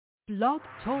Blog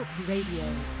Talk Radio.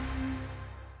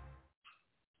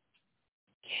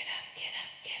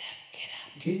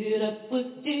 Get up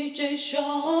with DJ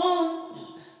Shaun.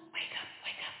 Wake up,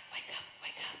 wake up, wake up,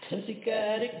 wake up. 'Cause he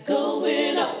got it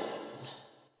going on.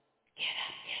 Get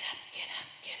up, get up, get up,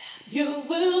 get up. You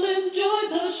will enjoy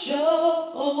the show.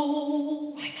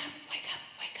 Wake up, wake up,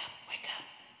 wake up, wake up.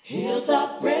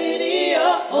 Hilltop Radio.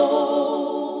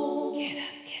 Get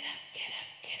up, get up, get up,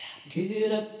 get up.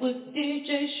 Get up with DJ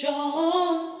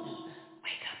Shaun.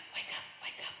 Wake up, wake up,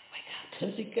 wake up, wake up.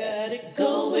 'Cause he got it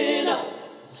going on.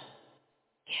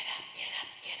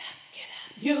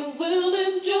 You will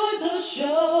enjoy the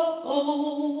show.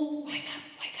 Wake up,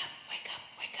 wake up, wake up,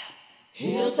 wake up.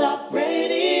 Hilltop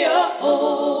Radio.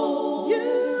 You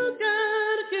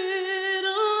gotta get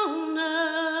on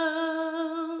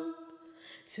up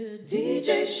to DJ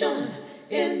Shaun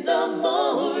in the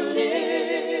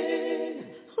morning.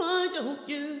 Why don't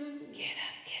you get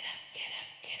up, get up, get up,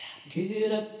 get up.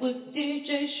 Get up with DJ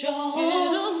Shaun.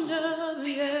 Get on up,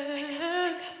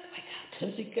 yeah.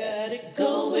 'Cause he got it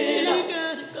going on. He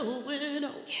got it going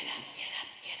on. Get up, get up,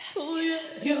 get up. Oh,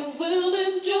 yeah. You will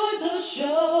enjoy the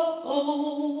show.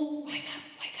 Wake up,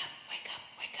 wake up, wake up,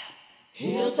 wake up.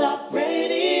 Hilltop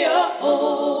Radio.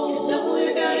 You know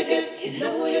you gotta get, you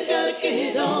know you gotta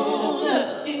get on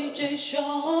up. DJ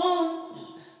Shaun.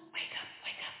 Wake up,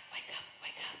 wake up, wake up,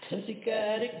 wake up. 'Cause he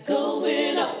got it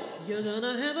going on. You're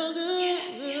gonna have a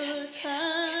good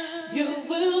time. You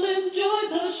will enjoy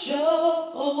the show.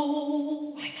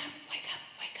 Wake up, wake up,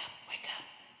 wake up, wake up.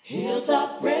 Hilltop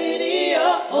Radio.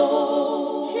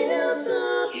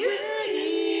 Hilltop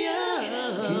Radio.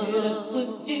 Get up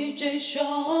with DJ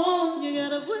Shaun. You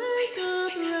gotta wake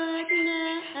up right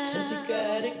now. 'Cause you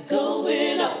got it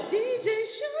going on. DJ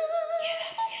Shaun. Get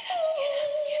up, get up, get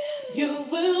up, get up. You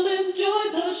will enjoy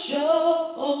the show.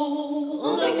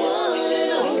 On the one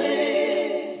and only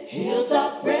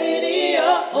Hilltop Radio.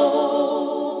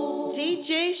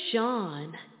 DJ Shaun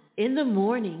in the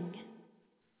morning.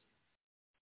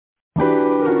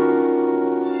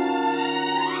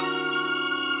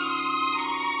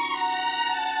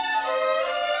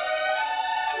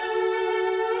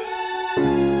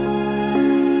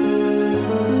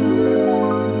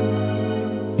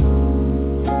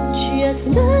 Just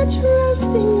not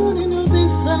trusting on an open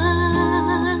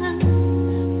fire.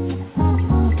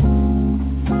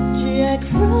 Jack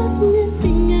Frost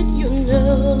nipping at your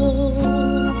nose.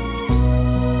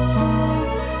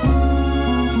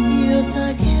 Feels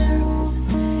like carrots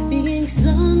being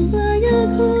sown by a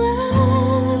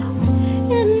crowd,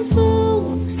 and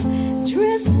folks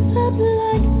dressed up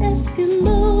like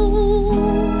Eskimos.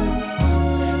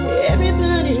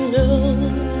 Everybody knows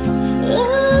a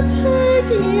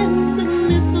turkey and some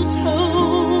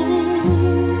mistletoe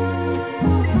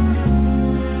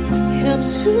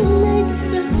helps to make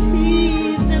the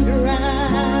season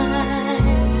bright.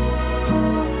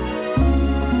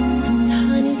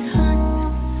 Tiny tots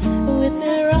with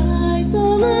their eyes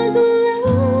on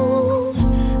aglow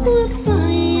will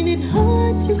find it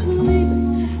hard to sleep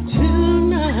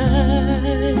tonight.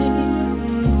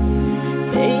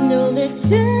 They know that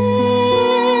Santa's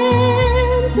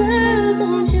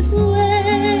on his way.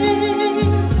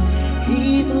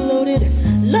 He's loaded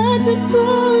lots of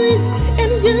toys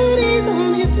and goodies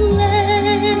on his sleigh.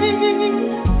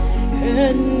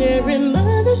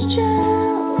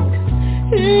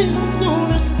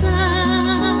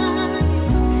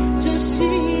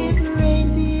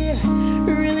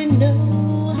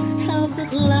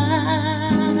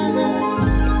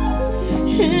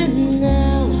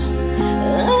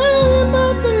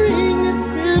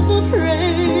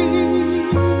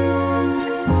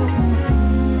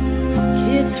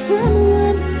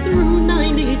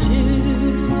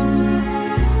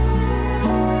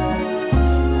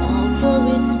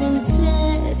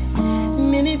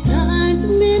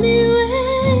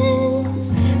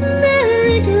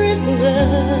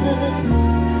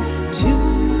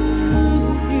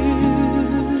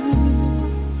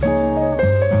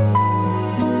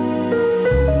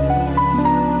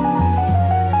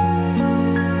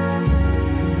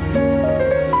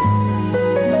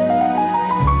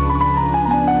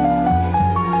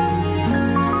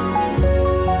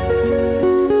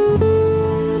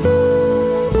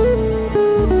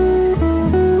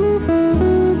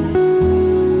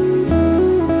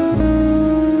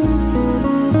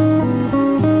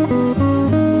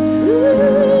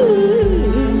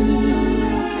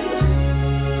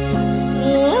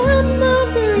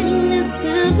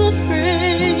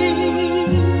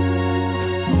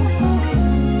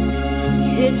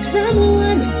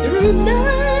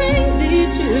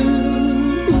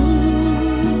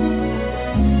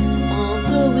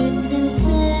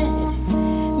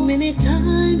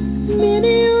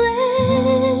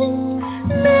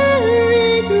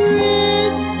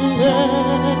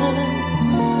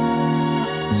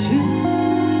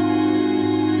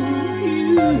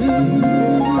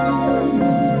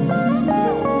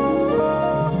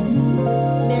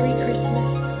 Merry Christmas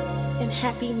and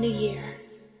Happy New Year.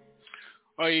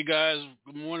 All right, you guys,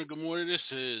 good morning, good morning. This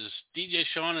is DJ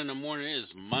Shaun in the morning. It is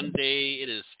Monday. It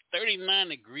is 39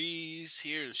 degrees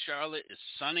here in Charlotte. It's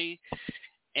sunny,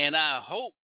 and I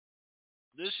hope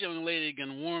this young lady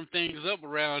can warm things up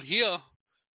around here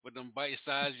with them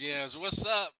bite-sized yams. What's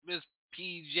up, Miss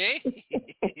PJ?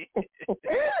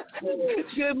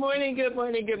 Good morning, good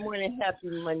morning, good morning. Happy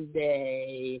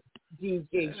Monday,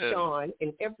 DJ Shaun,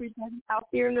 and everybody out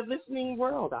there in the listening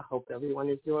world. I hope everyone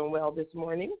is doing well this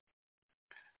morning.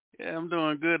 Yeah, I'm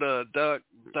doing good. Doc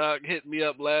hit me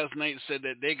up last night and said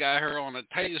that they got her on a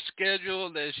tight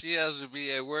schedule, that she has to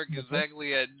be at work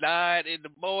exactly at 9 in the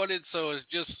morning, so it's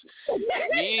just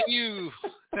me and you.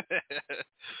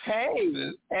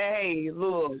 Hey,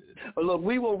 look,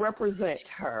 we will represent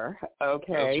her,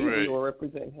 okay? That's right. We will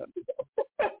represent her.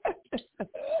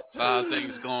 How are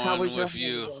things going with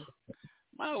you? Weekend?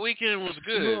 My weekend was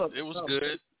good. Look, it was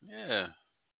good. Yeah,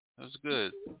 it was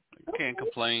good. Can't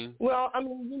complain. Well, I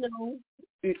mean,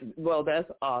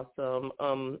 that's awesome.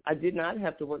 I did not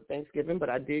have to work Thanksgiving, but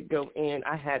I did go in.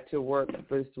 I had to work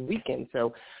this weekend,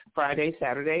 so Friday,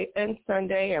 Saturday, and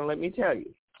Sunday. And let me tell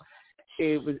you,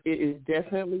 it is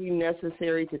definitely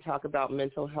necessary to talk about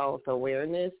mental health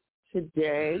awareness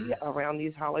today around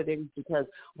these holidays because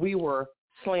we were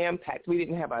slam packed. We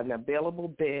didn't have an available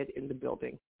bed in the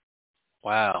building.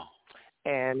 Wow.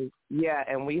 And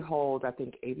we hold, I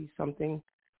think, 80-something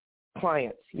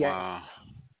clients. Yes. Wow.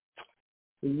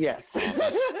 Yes.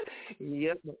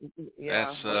 Yep. Yeah.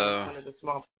 That's one of the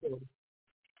small things.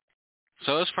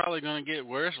 So it's probably going to get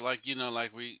worse. Like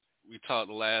we talked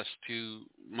the last 2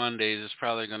 Mondays. It's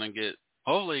probably going to get.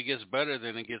 Hopefully, it gets better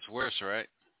than it gets worse, right?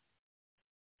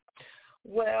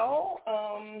 Well,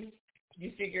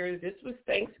 you figure this was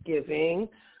Thanksgiving.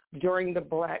 During the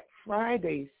Black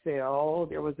Friday sale,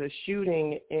 there was a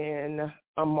shooting in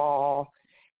a mall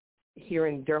here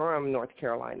in Durham, North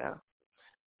Carolina.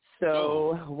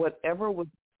 So whatever was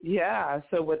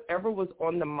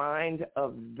on the mind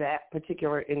of that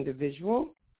particular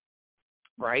individual,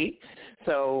 right?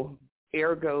 So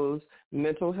ergo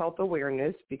mental health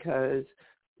awareness, because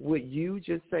would you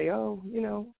just say,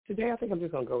 today I think I'm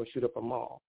just going to go and shoot up a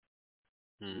mall?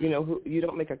 You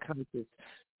don't make a conscious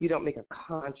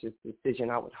decision.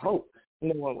 I would hope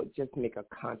no one would just make a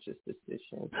conscious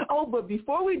decision. Oh, but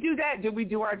before we do that, did we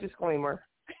do our disclaimer?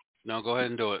 No, go ahead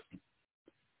and do it.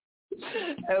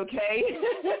 Okay.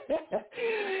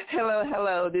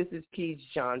 Hello. This is Paige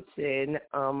Johnson.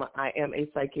 I am a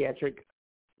psychiatric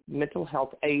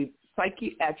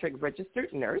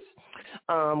registered nurse.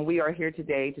 We are here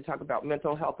today to talk about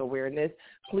mental health awareness.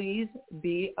 Please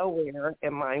be aware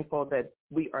and mindful that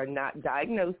we are not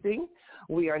diagnosing.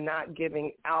 We are not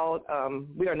giving out.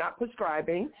 We are not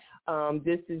prescribing.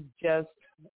 This is just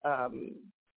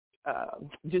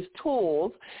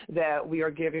tools that we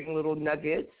are giving, little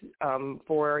nuggets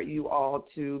for you all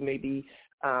to maybe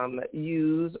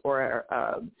use or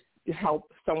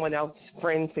help someone else,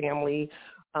 friend, family,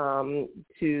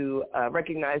 to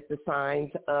recognize the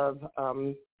signs of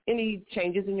any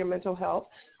changes in your mental health.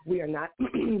 We are not,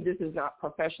 this is not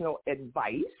professional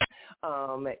advice.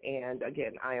 And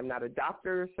again, I am not a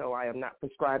doctor, so I am not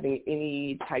prescribing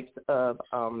any types of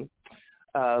I'm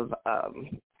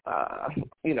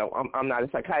not a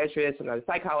psychiatrist, I'm not a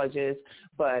psychologist,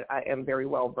 but I am very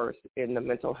well versed in the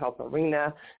mental health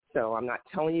arena. So I'm not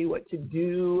telling you what to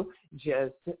do,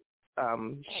 just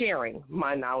sharing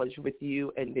my knowledge with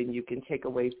you, and then you can take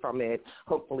away from it,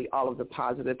 hopefully, all of the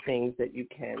positive things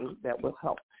that will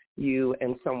help you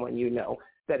and someone you know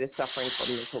that is suffering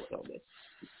from mental illness.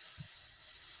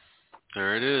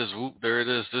 There it is. Whoop, there it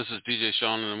is. This is DJ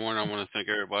Shaun in the morning. I want to thank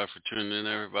everybody for tuning in,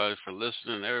 everybody for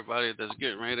listening, everybody that's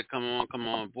getting ready to come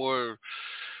on board.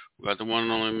 We got the one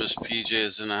and only Miss PJ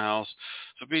is in the house.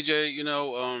 So PJ,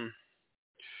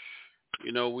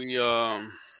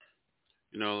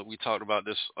 we talked about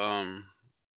this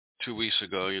 2 weeks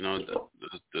ago.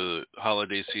 The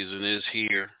holiday season is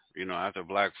here. After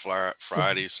Black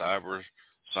Friday,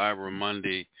 Cyber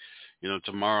Monday.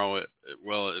 Tomorrow it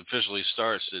officially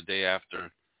starts the day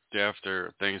after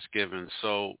Thanksgiving.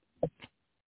 So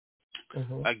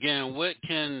again, what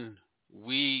can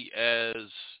we as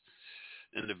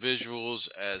individuals,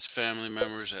 as family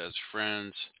members, as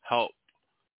friends help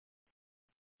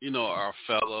our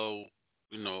fellow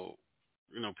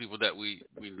people that we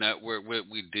network with,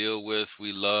 we deal with,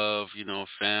 we love,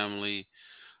 family.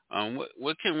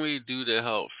 What can we do to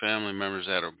help family members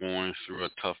that are going through a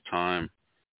tough time,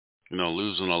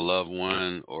 losing a loved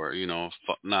one, or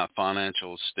not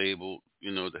financial stable,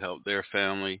 to help their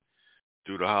family?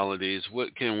 through the holidays.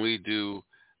 What can we do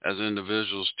as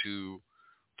individuals to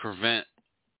prevent,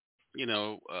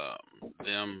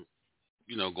 them,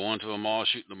 going to a mall,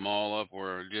 shooting the mall up,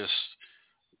 or just,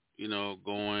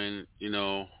 going,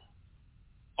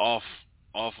 off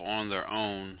off on their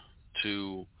own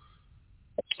to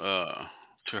uh,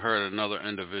 to hurt another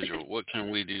individual? What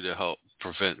can we do to help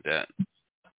prevent that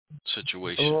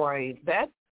situation? Right. That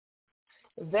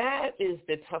is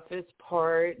the toughest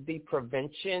part, the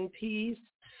prevention piece,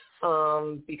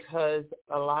 because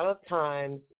a lot of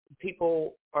times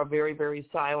people are very, very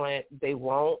silent. They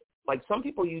won't, like some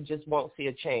people you just won't see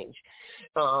a change.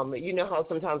 You know how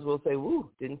sometimes we'll say, "Ooh,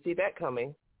 didn't see that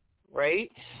coming,"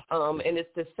 right? And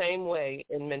it's the same way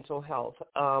in mental health.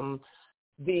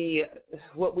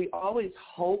 What we always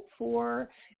hope for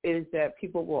is that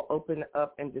people will open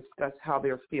up and discuss how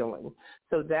they're feeling.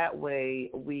 So that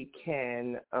way we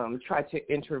can try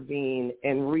to intervene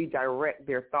and redirect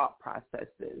their thought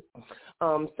processes.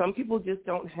 Some people just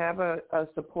don't have a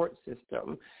support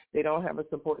system. They don't have a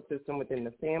support system within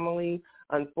the family.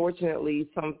 Unfortunately,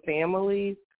 some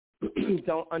families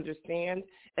don't understand,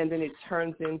 and then it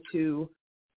turns into,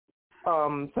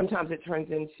 sometimes it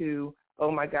turns into, oh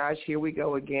my gosh, here we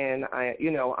go again.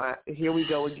 Here we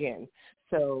go again.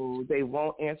 So they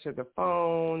won't answer the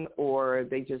phone, or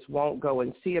they just won't go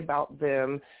and see about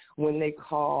them when they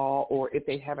call, or if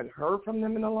they haven't heard from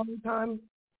them in a long time.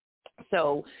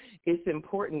 So it's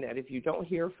important that if you don't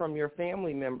hear from your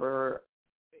family member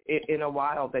in a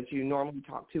while that you normally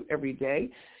talk to every day,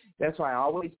 that's why I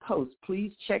always post,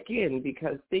 please check in,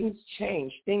 because things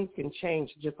change. Things can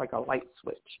change just like a light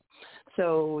switch.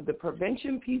 So the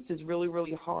prevention piece is really,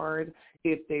 really hard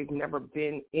if they've never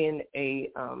been in a,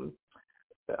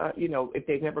 if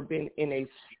they've never been in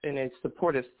a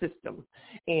supportive system.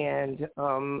 And,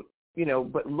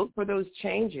 but look for those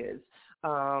changes.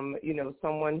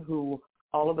 Someone who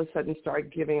all of a sudden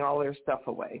started giving all their stuff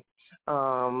away.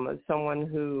 Someone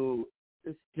who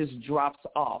just drops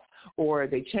off, or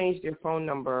they changed their phone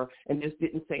number and just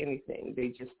didn't say anything. They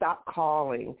just stopped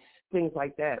calling, things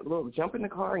like that. Look, jump in the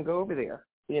car and go over there,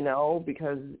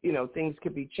 because, things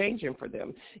could be changing for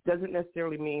them. It doesn't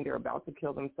necessarily mean they're about to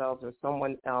kill themselves or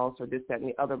someone else or this, that, and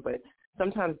the other, but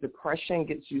sometimes depression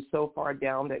gets you so far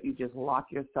down that you just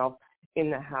lock yourself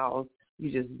in the house. You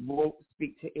just won't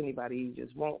speak to anybody. You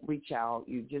just won't reach out.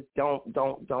 You just don't.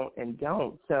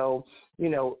 So,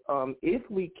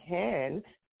 if we can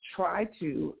try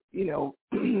to,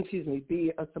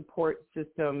 be a support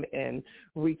system and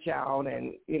reach out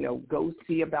and, go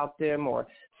see about them, or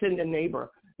send a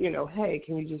neighbor, hey,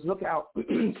 can you just look out,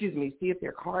 see if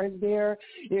their car is there,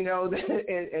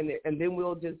 and then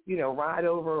we'll just, ride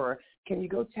over, or can you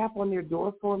go tap on their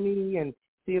door for me and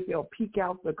see if they'll peek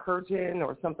out the curtain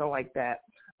or something like that.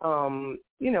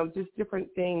 Just different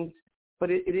things.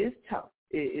 But it is tough.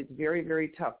 It's very, very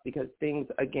tough, because things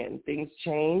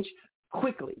change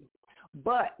quickly.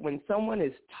 But when someone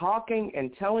is talking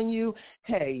and telling you,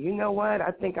 hey, you know what,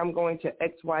 I think I'm going to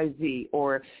XYZ,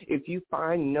 or if you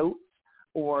find notes,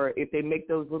 or if they make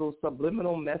those little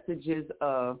subliminal messages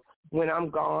of, when I'm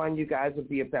gone, you guys will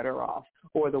be better off,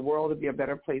 or the world will be a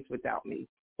better place without me.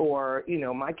 Or,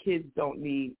 my kids don't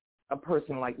need a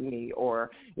person like me, or,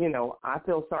 I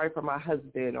feel sorry for my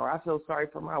husband, or I feel sorry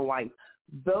for my wife.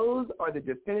 Those are the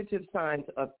definitive signs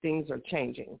of things are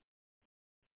changing.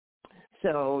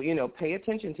 So, pay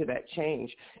attention to that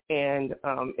change. And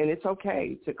it's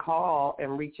okay to call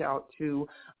and reach out to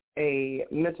a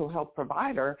mental health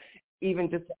provider, even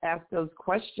just to ask those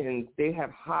questions. They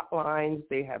have hotlines,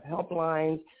 they have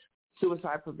helplines,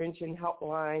 suicide prevention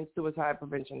helplines, suicide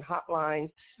prevention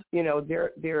hotlines.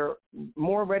 They're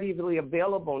more readily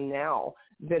available now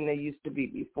than they used to be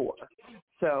before.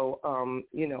 So,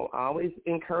 I always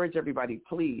encourage everybody,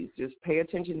 please just pay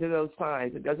attention to those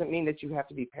signs. It doesn't mean that you have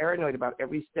to be paranoid about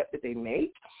every step that they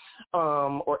make,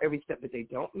 or every step that they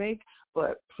don't make,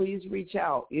 but please reach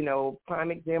out. Prime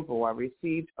example, I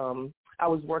received, I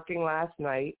was working last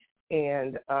night,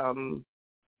 and,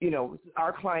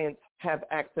 our clients have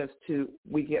access to,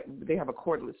 they have a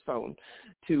cordless phone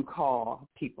to call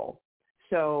people.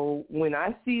 So when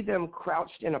I see them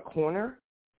crouched in a corner,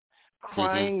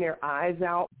 crying their eyes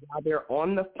out while they're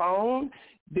on the phone,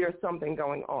 there's something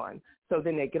going on. So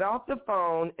then they get off the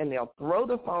phone and they'll throw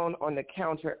the phone on the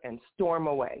counter and storm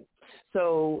away.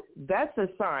 So that's a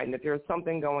sign that there's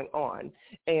something going on.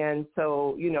 And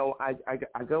so,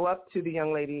 I go up to the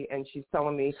young lady and she's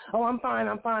telling me, oh, I'm fine.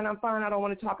 I don't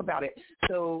want to talk about it.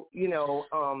 So,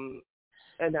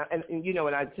 And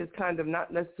I just kind of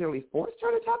not necessarily forced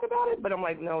her to talk about it, but I'm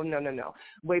like, no.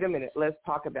 Wait a minute, let's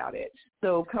talk about it.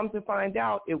 So come to find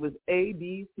out, it was A,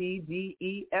 B, C, D,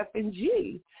 E, F, and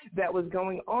G that was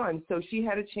going on. So she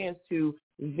had a chance to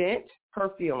vent her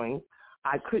feelings.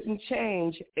 I couldn't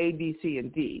change A, B, C,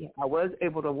 and D. I was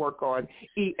able to work on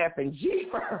E, F, and G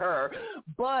for her,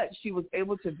 but she was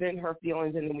able to vent her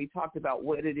feelings, and then we talked about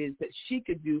what it is that she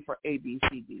could do for A, B,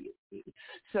 C, D, and E.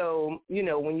 So,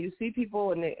 when you see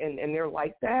people and they're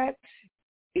like that,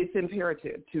 it's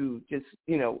imperative to just,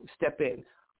 step in.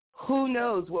 Who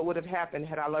knows what would have happened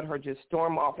had I let her just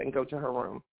storm off and go to her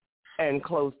room and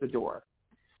close the door.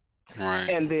 Right.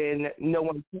 And then no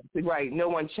one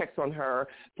checks on her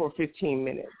for 15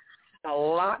 minutes. A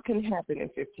lot can happen in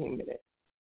 15 minutes.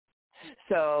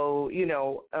 So,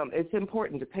 it's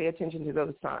important to pay attention to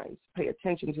those signs. Pay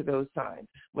attention to those signs.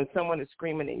 When someone is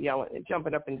screaming and yelling and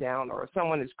jumping up and down, or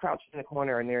someone is crouched in a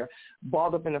corner and they're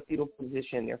balled up in a fetal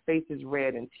position, their face is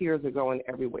red and tears are going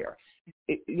everywhere.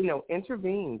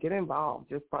 Intervene, get involved,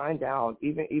 just find out,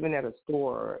 even at a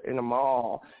store, in a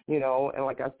mall, and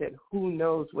like I said, who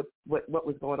knows what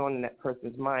was going on in that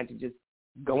person's mind to just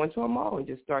go into a mall and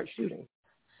just start shooting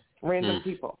random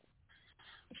people.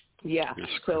 Yeah.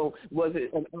 So was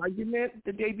it an argument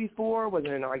the day before? Was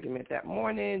it an argument that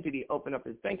morning? Did he open up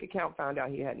his bank account, found out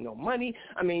he had no money?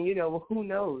 I mean, who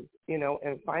knows?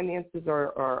 And finances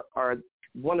are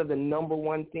one of the number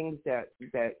one things that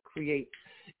create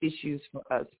issues for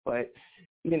us. But,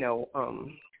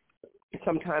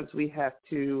 sometimes we have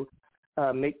to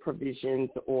make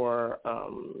provisions or,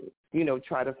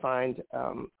 try to find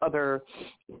other,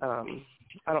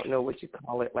 I don't know what you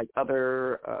call it, like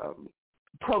other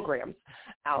programs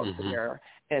out there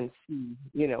and see,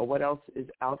 what else is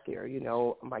out there.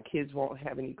 My kids won't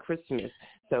have any Christmas,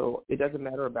 so it doesn't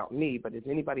matter about me, but is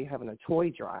anybody having a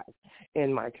toy drive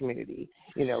in my community?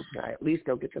 Can I at least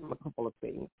go get them a couple of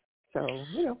things? So,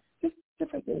 just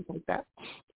different things like that.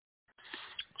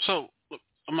 So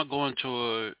I'm going to go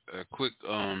into a quick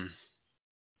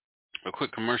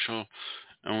commercial,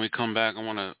 and when we come back, I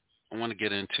want to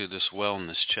get into this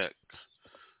wellness check.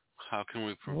 How can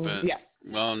we prevent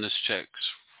wellness checks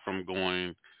from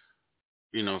going,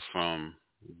 from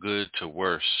good to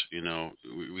worse?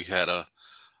 We had a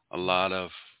lot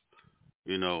of,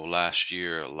 last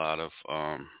year, a lot of,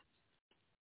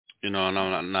 and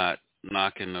I'm not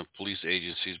knocking the police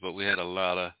agencies, but we had a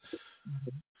lot of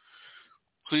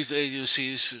police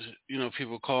agencies,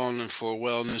 people calling them for a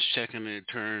wellness check, and it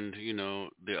turned,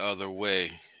 the other way.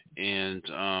 And,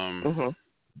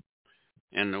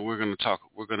 and we're going to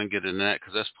get into that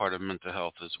because that's part of mental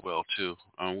health as well, too.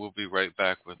 We'll be right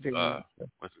back with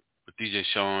DJ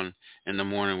Shaun in the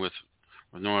morning with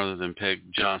no other than Peg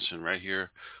Johnson right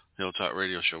here, Hilltop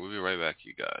Radio Show. We'll be right back,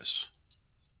 you guys.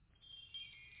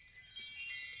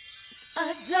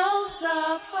 A dose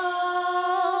of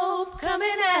hope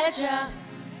coming at ya.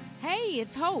 Hey,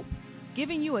 it's Hope,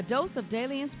 giving you a dose of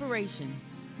daily inspiration.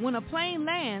 When a plane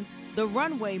lands, the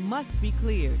runway must be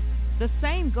cleared. The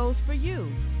same goes for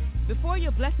you. Before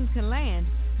your blessings can land,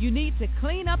 you need to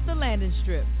clean up the landing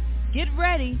strip. Get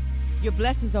ready. Your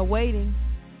blessings are waiting.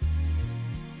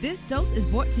 This dose is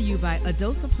brought to you by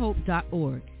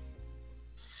adoseofhope.org.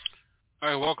 All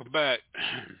right, welcome back.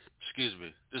 Excuse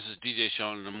me. This is DJ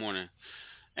Shaun in the morning.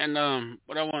 And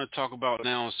what I want to talk about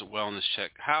now is the wellness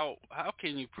check. How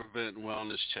can you prevent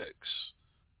wellness checks?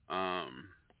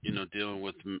 Dealing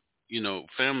with,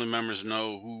 family members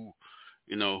know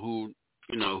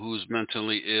who's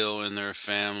mentally ill in their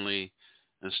family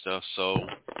and stuff. So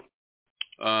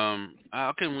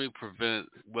how can we prevent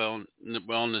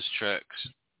wellness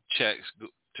checks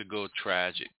to go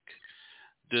tragic?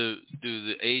 Do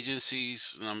the agencies,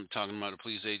 and I'm talking about the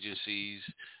police agencies,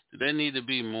 do they need to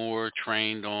be more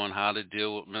trained on how to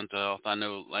deal with mental health? I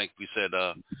know, like we said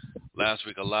last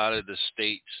week, a lot of the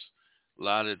states, a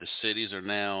lot of the cities are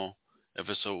now, if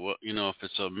it's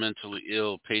a mentally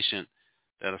ill patient,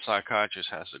 that a psychiatrist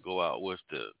has to go out with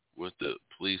the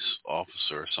police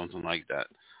officer or something like that.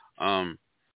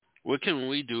 What can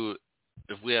we do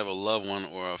if we have a loved one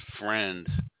or a friend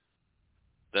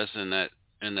that's in that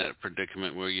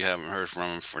predicament where you haven't heard from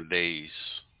them for days?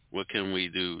 What can we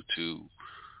do to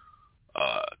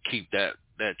keep that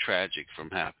tragic from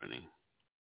happening?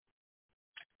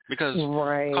 Because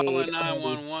calling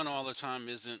 911 all the time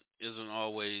isn't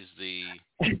always the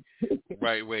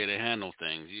right way to handle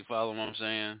things. You follow what I'm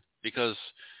saying? Because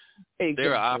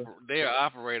they're an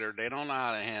operator. They don't know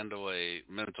how to handle a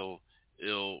mental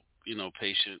ill,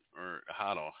 patient, or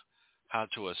how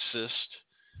to assist,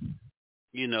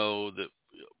 the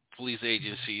police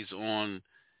agencies on,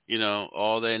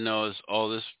 all they know is,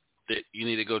 that you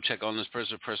need to go check on this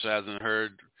person. The person hasn't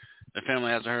heard, the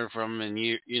family hasn't heard from them in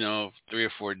 3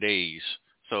 or 4 days.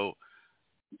 So,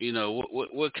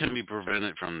 what can be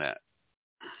prevented from that?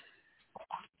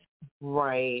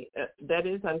 Right. That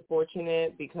is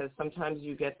unfortunate because sometimes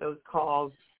you get those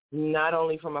calls not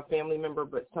only from a family member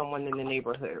but someone in the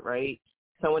neighborhood, right?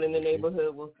 Someone in the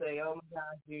neighborhood will say, "Oh my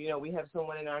gosh, we have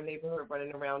someone in our neighborhood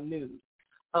running around nude."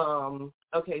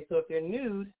 Okay, so if they're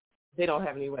nude, they don't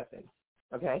have any weapons.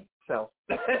 Okay, so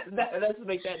let's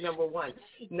make that number one.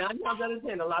 9 times out of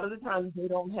 10, a lot of the times they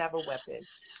don't have a weapon.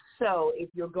 So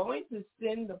if you're going to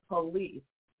send the police,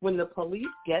 when the police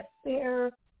gets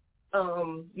there,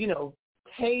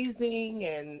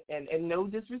 tasing and no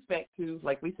disrespect to,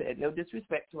 like we said, no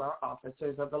disrespect to our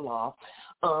officers of the law,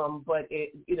 but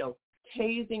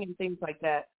tasing and things like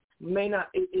that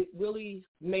it really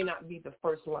may not be the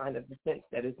first line of defense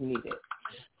that is needed.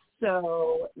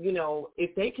 So,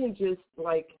 if they can just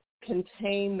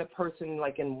contain the person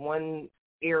in one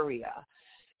area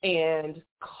and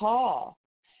call,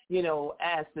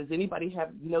 ask, does anybody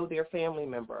know their family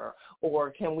member,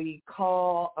 or can we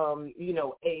call, a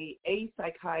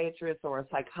psychiatrist or a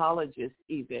psychologist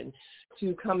even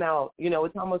to come out?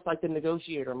 It's almost like the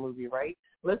Negotiator movie, right?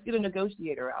 Let's get a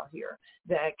negotiator out here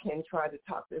that can try to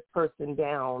talk this person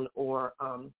down, or,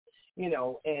 and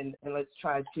let's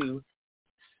try to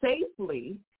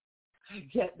safely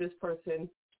get this person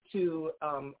to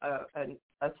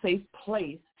a safe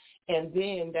place, and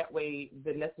then that way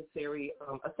the necessary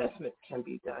assessments can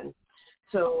be done.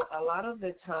 So a lot of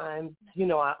the time,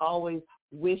 I always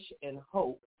wish and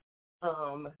hope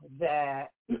that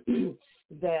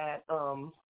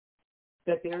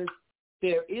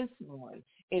there is someone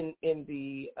in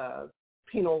the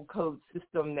penal code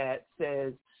system that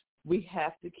says we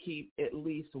have to keep at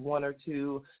least 1 or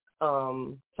 2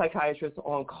 psychiatrists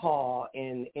on call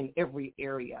in every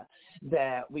area,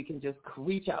 that we can just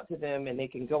reach out to them and they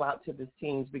can go out to the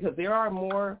scenes, because there are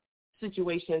more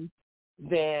situations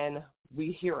than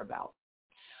we hear about.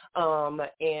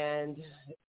 And,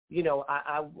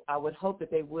 I would hope that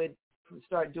they would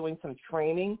start doing some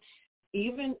training,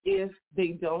 even if they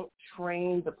don't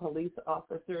train the police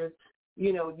officers.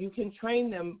 You can train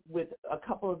them with a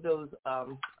couple of those,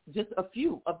 just a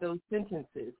few of those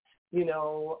sentences.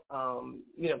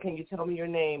 Can you tell me your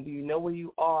name? Do you know where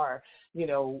you are?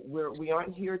 We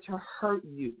aren't here to hurt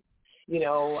you.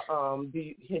 Can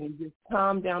you just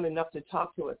calm down enough to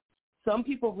talk to us? Some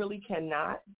people really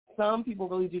cannot. Some people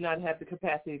really do not have the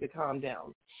capacity to calm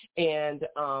down. And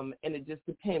it just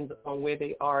depends on where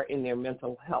they are in their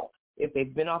mental health. If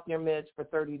they've been off their meds for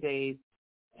 30 days,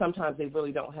 sometimes they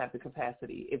really don't have the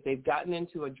capacity. If they've gotten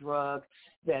into a drug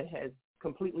that has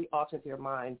completely altered their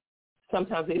mind,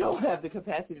 sometimes they don't have the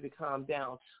capacity to calm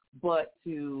down. But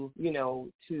to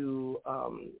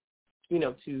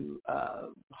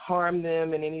harm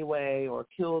them in any way or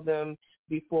kill them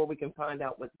before we can find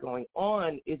out what's going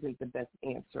on isn't the best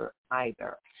answer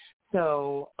either.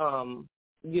 So,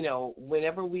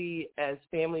 whenever we as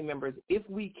family members, if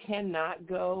we cannot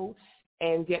go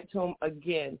and get to them,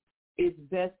 again, it's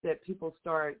best that people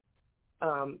start,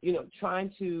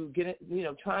 trying to get it,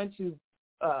 trying to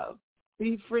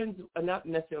be friends, not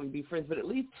necessarily be friends, but at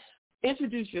least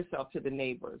introduce yourself to the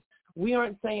neighbors. We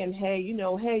aren't saying, hey,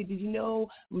 did you know,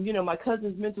 my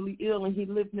cousin's mentally ill and he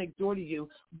lives next door to you?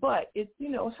 But it's,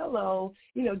 hello,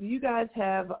 do you guys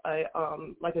have a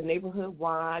neighborhood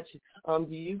watch? Do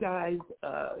you guys,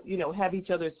 have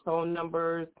each other's phone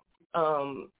numbers?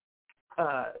 Is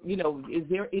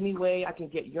there any way I can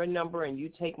get your number and you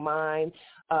take mine?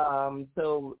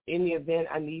 So in the event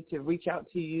I need to reach out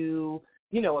to you,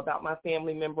 about my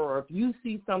family member, or if you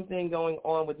see something going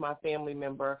on with my family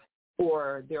member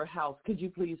or their house, could you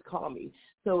please call me?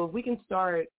 So if we can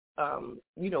start,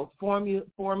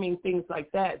 forming things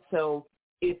like that. So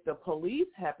if the police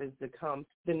happens to come,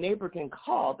 the neighbor can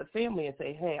call the family and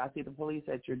say, hey, I see the police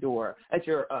at your door, at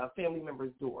your family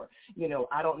member's door.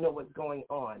 I don't know what's going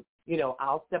on.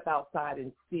 I'll step outside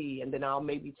and see, and then I'll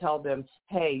maybe tell them,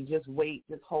 hey, just wait,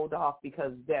 just hold off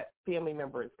because that family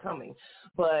member is coming.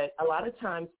 But a lot of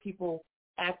times people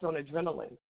act on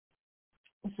adrenaline.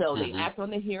 So they act on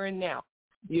the here and now.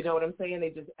 You know what I'm saying? They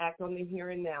just act on the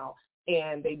here and now,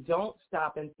 and they don't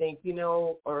stop and think,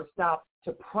 or stop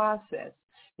to process.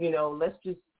 Let's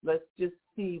just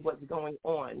see what's going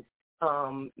on.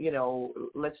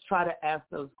 Let's try to ask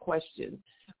those questions.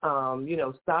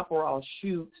 Stop or I'll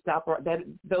shoot. Stop or that.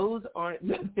 Those aren't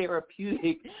the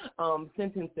therapeutic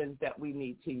sentences that we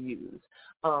need to use.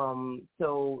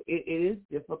 So it is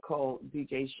difficult,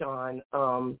 DJ Shaun,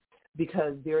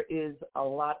 because there is a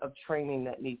lot of training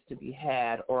that needs to be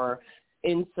had, or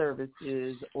in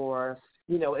services or,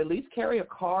 at least carry a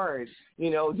card,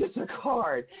 just a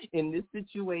card in this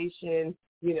situation,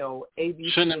 A,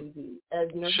 B, C, and D.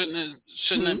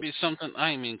 Shouldn't it be something?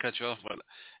 I didn't mean to cut you off, but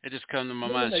it just come to my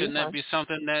mind. Shouldn't that be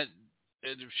something that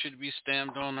it should be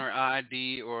stamped on their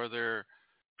ID or their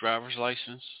driver's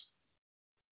license?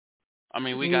 I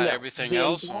mean, we got everything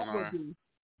else on our.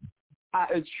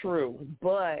 It's true,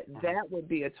 but that would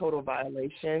be a total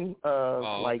violation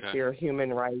of their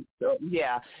human rights. So,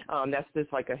 that's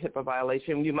just like a HIPAA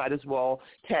violation. You might as well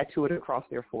tattoo it across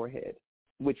their forehead,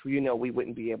 which we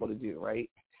wouldn't be able to do, right?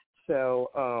 So,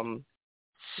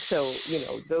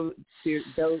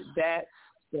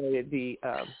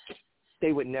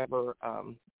 they would never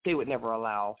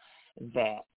allow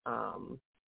that.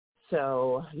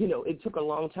 So, it took a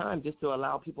long time just to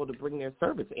allow people to bring their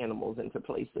service animals into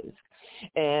places.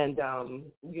 And,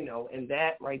 and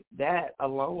that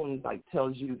alone,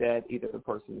 tells you that either the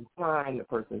person is blind, the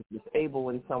person is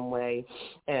disabled in some way.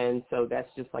 And so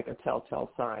that's just like a telltale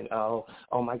sign. Oh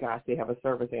my gosh, they have a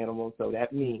service animal, so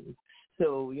that means.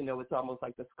 So, it's almost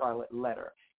like the scarlet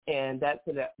letter. And that's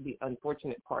the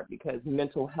unfortunate part, because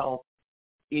mental health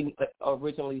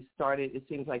originally started, it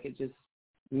seems like it just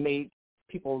made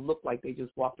people look like they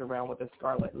just walked around with a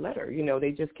scarlet letter.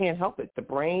 They just can't help it. The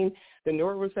brain, the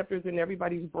neuroreceptors in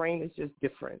everybody's brain is just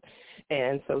different.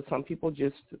 And so some people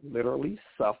just literally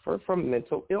suffer from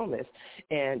mental illness.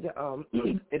 And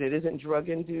it isn't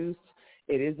drug-induced.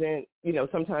 It isn't,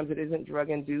 sometimes it isn't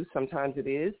drug-induced. Sometimes it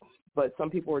is. But some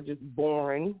people are just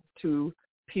born to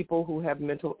people who have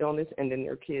mental illness, and then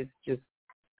their kids just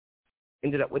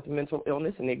ended up with mental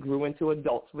illness, and they grew into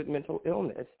adults with mental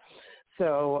illness.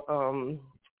 So,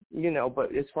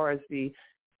 but as far as the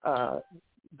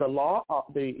law,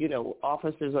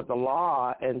 officers of the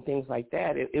law and things like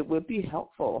that, it would be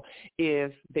helpful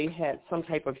if they had some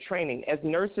type of training. As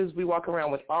nurses, we walk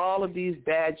around with all of these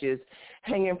badges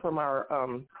hanging from our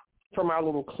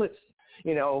little clips.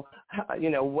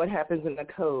 What happens in the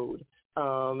code.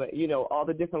 All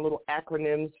the different little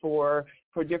acronyms for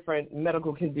different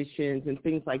medical conditions and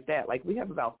things like that. Like, we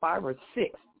have about 5 or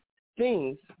 6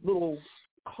 things, little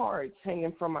cards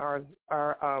hanging from our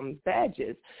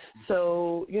badges.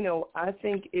 So, I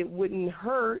think it wouldn't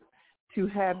hurt to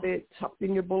have it tucked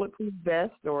in your bulletproof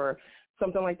vest or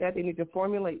something like that. They need to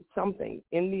formulate something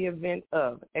in the event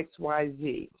of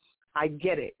XYZ. I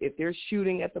get it. If they're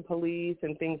shooting at the police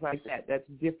and things like that, that's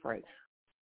different.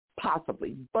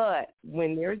 Possibly. But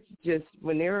when they're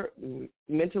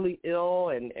mentally ill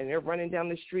and they're running down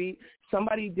the street,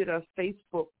 somebody did a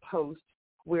Facebook post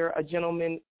where a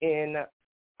gentleman in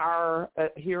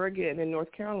here again in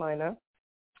North Carolina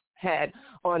had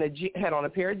on a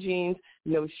pair of jeans,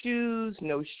 no shoes,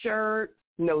 no shirt,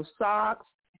 no socks.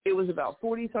 It was about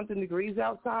 40-something degrees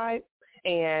outside,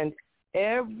 and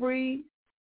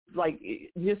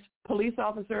just police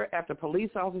officer after police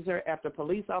officer after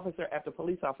police officer after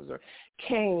police officer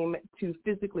came to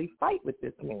physically fight with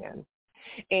this man.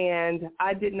 And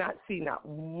I did not see not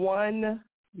one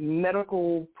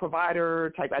medical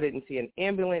provider type. I didn't see an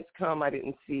ambulance come. I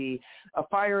didn't see a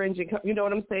fire engine come. You know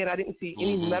what I'm saying? I didn't see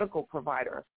any medical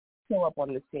provider show up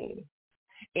on the scene.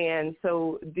 And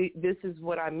so this is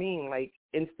what I mean. Like,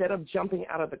 instead of jumping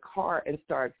out of the car and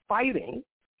start fighting,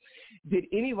 did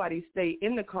anybody stay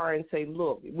in the car and say,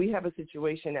 look, we have a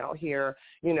situation out here.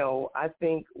 I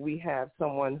think we have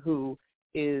someone who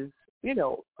is,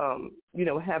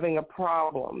 having a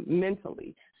problem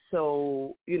mentally.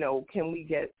 So, can we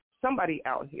get somebody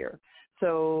out here?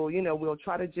 So, we'll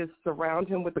try to just surround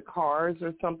him with the cars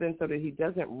or something so that he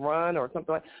doesn't run or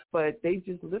something like that. But they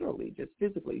just literally, just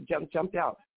physically jumped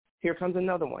out. Here comes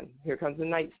another one. Here comes a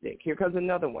nightstick. Here comes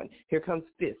another one. Here comes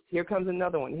fists. Here comes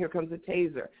another one. Here comes a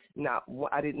taser.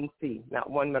 I didn't see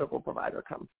not one medical provider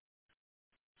come.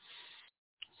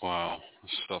 Wow,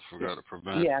 stuff we got to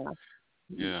prevent.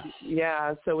 Yeah.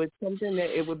 So it's something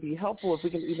that it would be helpful if we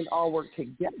can even all work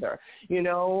together.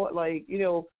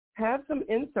 Have some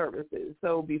in-services.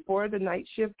 So before the night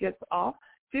shift gets off,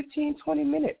 15, 20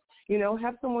 minutes.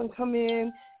 Have someone come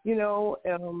in.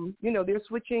 They're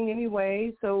switching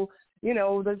anyway. So,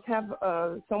 let's have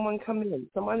someone come in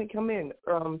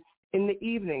the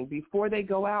evening before they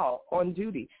go out on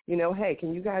duty. Hey,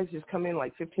 can you guys just come in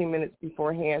like 15 minutes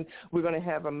beforehand? We're going to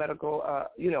have a medical,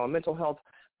 a mental health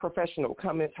professional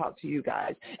come and talk to you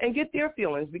guys and get their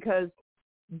feelings, because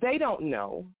they don't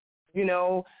know, in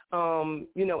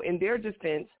their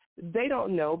defense, they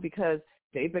don't know, because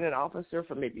they've been an officer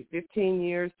for maybe 15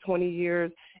 years, 20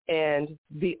 years, and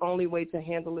the only way to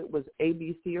handle it was A,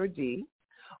 B, C, or D,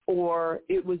 or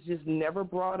it was just never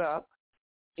brought up,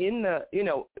 in the,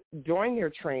 during their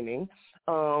training,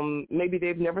 maybe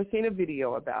they've never seen a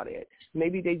video about it.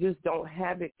 Maybe they just don't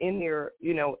have it in their,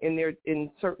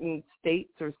 in certain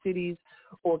states or cities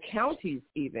or counties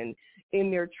even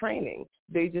in their training.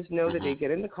 They just know that they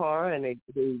get in the car and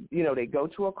they go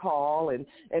to a call and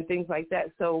things like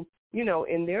that. So,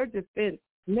 in their defense,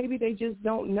 maybe they just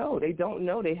don't know. They don't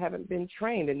know. They haven't been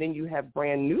trained. And then you have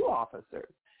brand new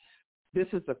officers. This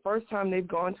is the first time they've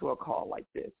gone to a call like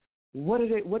this. What are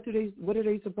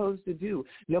they supposed to do?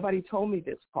 Nobody told me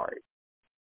this part.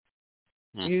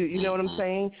 You know what I'm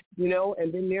saying?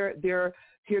 And then they're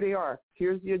here they are.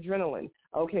 Here's the adrenaline.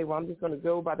 Okay, well, I'm just going to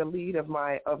go by the lead of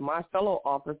my fellow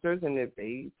officers, and if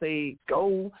they say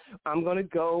go, I'm going to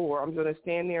go, or I'm going to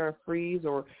stand there and freeze,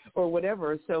 or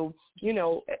whatever. So,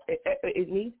 it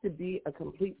needs to be a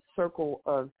complete circle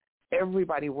of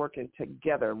everybody working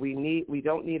together. We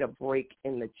don't need a break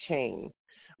in the chain.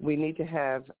 We need to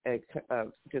have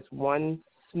just one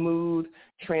smooth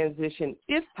transition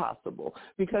if possible,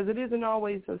 because it isn't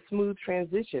always a smooth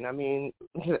transition. I mean,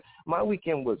 my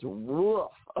weekend was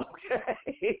rough.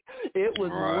 Okay, it was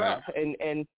rough, and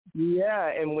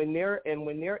when they're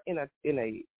in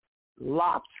a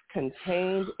locked,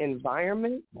 contained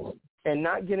environment and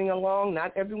not getting along,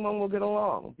 not everyone will get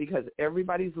along, because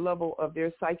everybody's level of their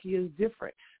psyche is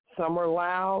different. Some are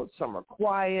loud, some are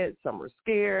quiet, some are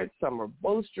scared, some are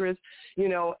boisterous,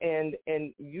 and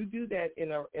you do that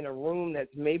in a room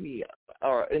that's maybe,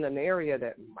 or in an area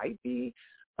that might be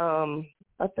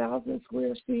 1,000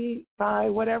 square feet by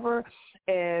whatever,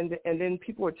 and then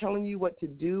people are telling you what to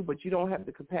do, but you don't have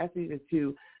the capacity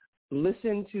to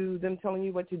listen to them telling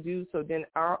you what to do. So then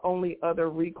our only other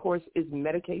recourse is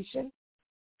medication.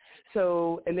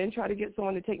 So, and then try to get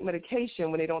someone to take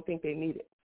medication when they don't think they need it.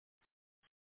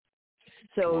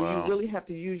 So you really have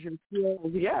to use your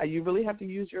skills. Yeah, you really have to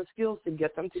use your skills to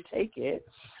get them to take it.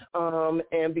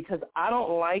 And because I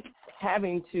don't like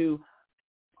having to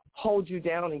hold you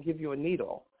down and give you a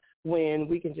needle when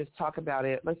we can just talk about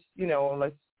it. Let's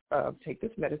take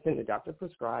this medicine. The doctor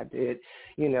prescribed it.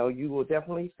 You will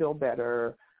definitely feel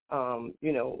better.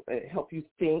 Help you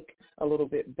think a little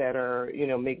bit better.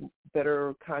 Make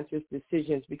better conscious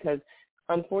decisions, because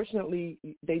unfortunately,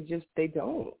 they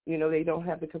don't. They don't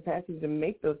have the capacity to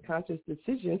make those conscious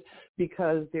decisions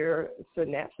because their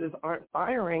synapses aren't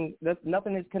firing.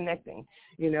 Nothing is connecting.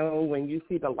 When you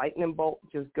see the lightning bolt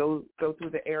just go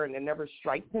through the air and it never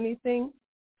strikes anything,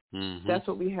 that's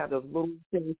what we have, those little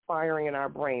things firing in our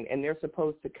brain, and they're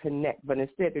supposed to connect, but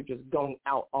instead they're just going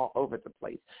out all over the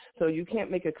place. So you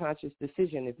can't make a conscious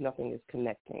decision if nothing is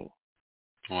connecting.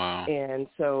 Wow. And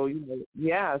so,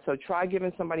 so try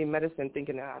giving somebody medicine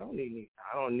thinking, I don't need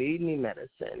any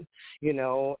medicine,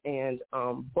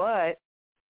 but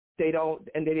they don't,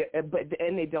 and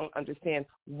they don't understand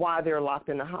why they're locked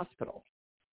in the hospital.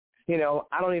 I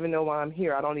don't even know why I'm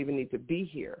here. I don't even need to be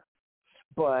here.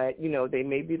 But, they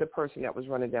may be the person that was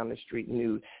running down the street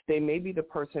nude. They may be the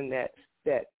person that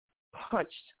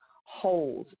punched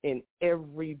holes in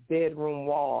every bedroom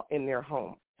wall in their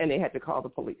home, and they had to call the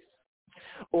police.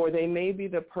 Or they may be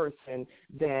the person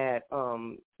that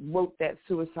wrote that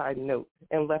suicide note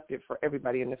and left it for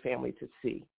everybody in the family to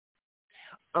see.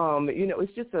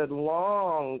 It's just it's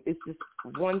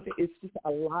just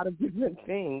a lot of different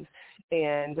things.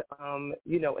 And,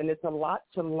 and it's a lot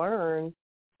to learn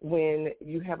when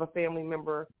you have a family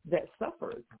member that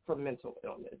suffers from mental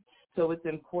illness. So it's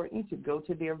important to go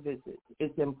to their visits.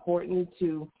 It's important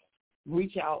to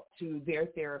reach out to their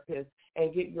therapist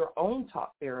and get your own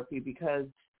talk therapy, because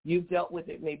you've dealt with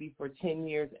it maybe for 10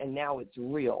 years and now it's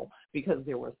real, because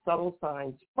there were subtle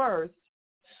signs first,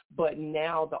 but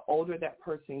now the older that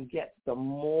person gets, the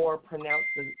more pronounced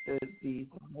the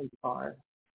signs are.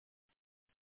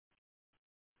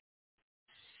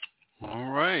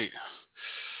 All right.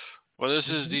 Well, this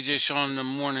is DJ Shaun in the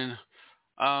morning.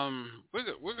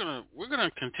 We're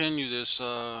gonna continue this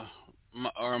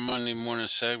our Monday morning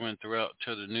segment throughout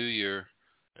till the new year,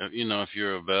 if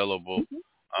you're available,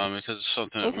 because it's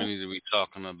something that we need to be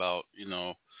talking about, in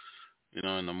the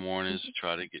mornings to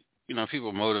try to get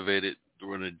people motivated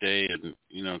during the day, and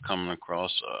coming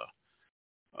across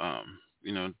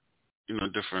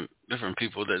different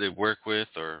people that they work with,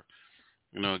 or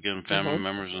again, family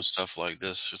members and stuff like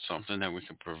this. It's something that we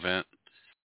can prevent.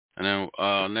 And then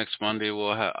next Monday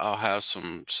I'll have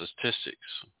some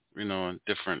statistics, in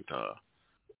different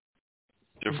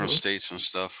states and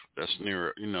stuff that's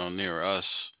near us,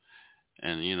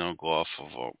 and go off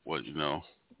of what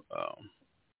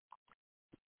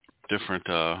different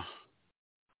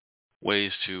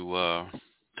ways to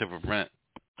prevent,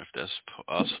 if that's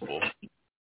possible,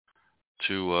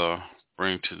 to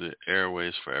bring to the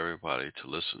airways for everybody to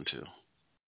listen to.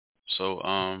 So,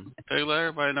 hey, let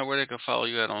everybody know where they can follow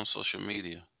you at on social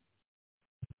media.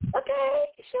 Okay,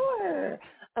 sure.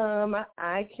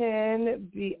 I can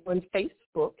be on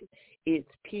Facebook.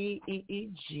 It's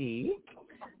PEEG.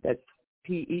 That's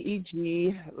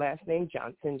PEEG, last name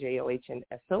Johnson,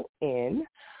 JOHNSON.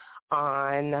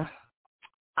 On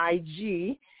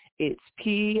IG, it's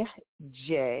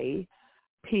PJPAMALEE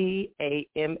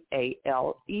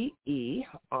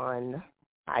on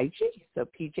IG. So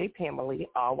PJ Pamela,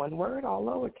 all one word, all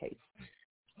lowercase.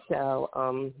 So,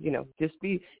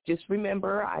 just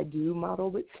remember, I do model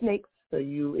with snakes. So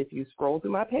if you scroll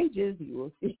through my pages, you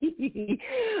will see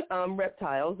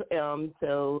reptiles.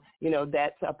 So,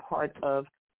 that's a part of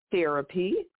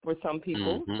therapy for some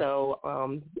people. Mm-hmm. So,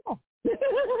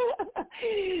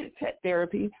 pet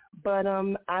therapy. But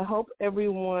I hope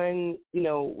everyone,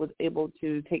 was able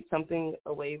to take something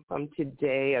away from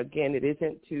today. Again, it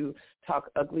isn't to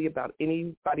talk ugly about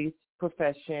anybody's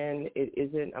profession. It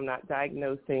isn't, I'm not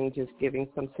diagnosing, just giving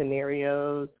some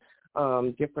scenarios,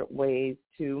 different ways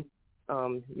to,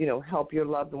 help your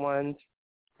loved ones,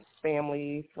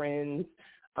 family, friends,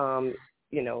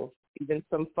 even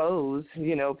some foes,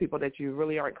 people that you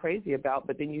really aren't crazy about,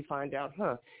 but then you find out,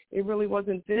 it really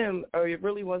wasn't them, or it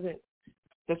really wasn't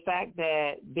the fact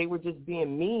that they were just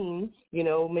being mean,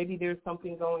 maybe there's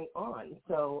something going on.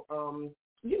 So,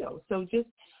 so just,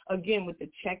 again, with the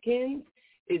check-ins,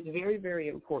 it's very, very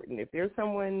important. If there's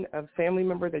someone, a family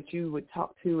member that you would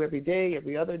talk to every day,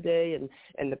 every other day,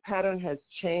 and the pattern has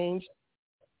changed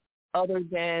other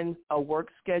than a work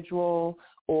schedule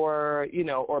or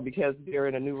because they're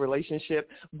in a new relationship,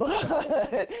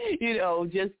 but,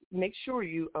 just make sure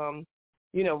you,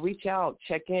 reach out,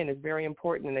 check in is very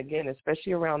important. And again,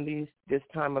 especially around this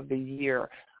time of the year,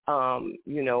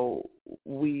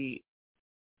 we,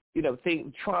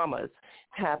 think traumas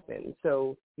happen.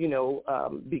 So,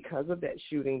 because of that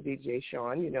shooting, DJ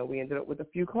Shaun, we ended up with a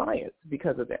few clients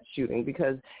because of that shooting,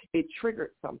 because it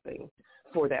triggered something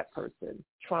for that person,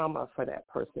 trauma for that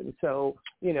person. So,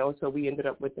 so we ended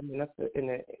up with them in a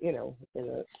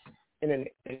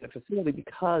facility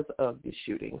because of the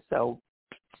shooting. So,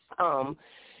 so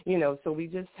we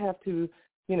just have to,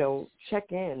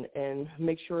 check in and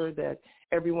make sure that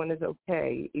everyone is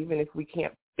okay. Even if we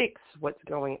can't fix what's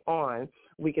going on,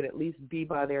 we can at least be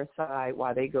by their side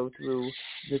while they go through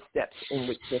the steps in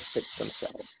which they fix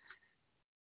themselves.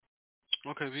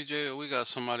 Okay, VJ, we got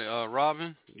somebody.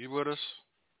 Robin, you with us?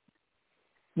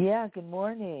 Yeah, good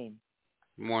morning.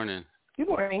 Morning. Good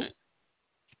morning.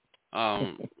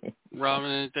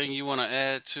 Robin, anything you want to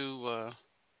add to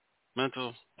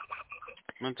mental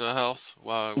health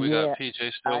while we got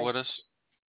PJ still with us?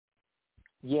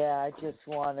 Yeah, I just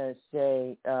want to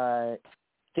say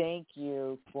thank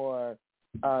you for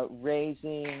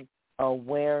raising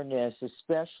awareness,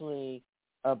 especially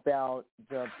about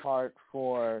the part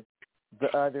for the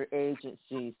other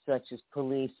agencies such as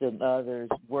police and others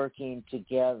working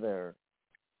together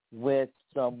with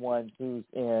someone who's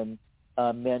in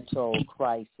a mental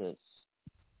crisis,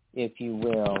 if you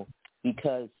will,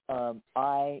 because I'm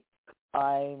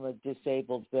a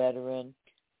disabled veteran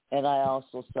and I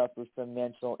also suffer from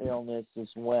mental illness as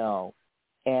well.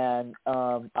 And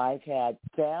I've had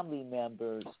family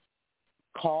members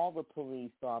call the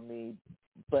police on me,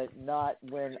 but not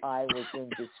when I was in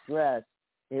distress.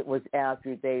 It was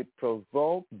after they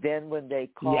provoked. Then when they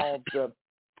called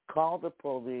the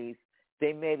police,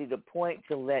 they made it a point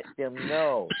to let them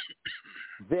know.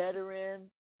 Veteran,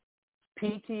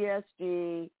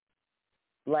 PTSD,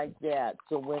 like that.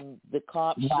 So when the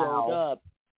cops showed up,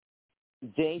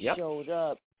 they showed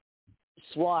up,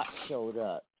 SWAT showed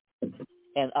up.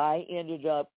 And I ended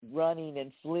up running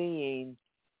and fleeing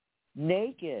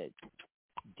naked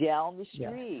down the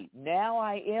street. Now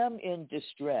I am in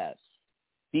distress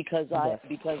because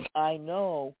I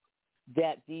know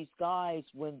that these guys,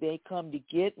 when they come to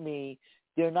get me,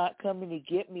 they're not coming to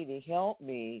get me to help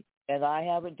me, and I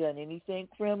haven't done anything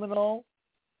criminal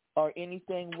or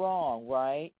anything wrong,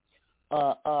 right?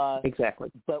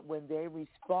 Exactly. But when they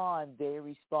respond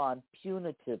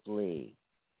punitively.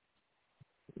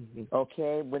 Mm-hmm.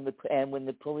 Okay, when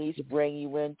the police bring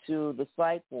you into the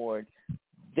psych ward,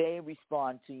 they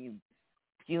respond to you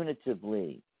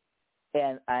punitively.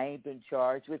 And I ain't been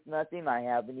charged with nothing. I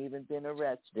haven't even been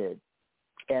arrested.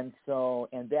 And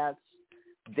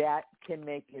that can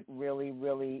make it really,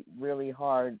 really, really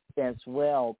hard as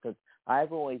well, because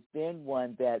I've always been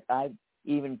one that I've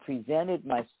even presented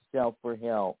myself for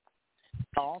help.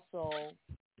 Also,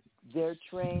 they're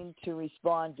trained to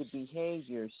respond to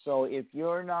behavior. So if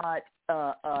you're not,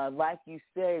 like you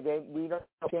say, we don't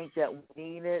think that we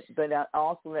need it, but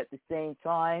also at the same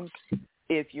time,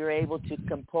 if you're able to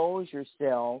compose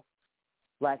yourself,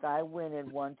 like I went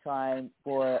in one time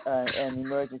for an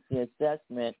emergency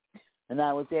assessment, and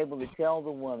I was able to tell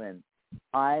the woman,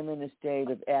 I'm in a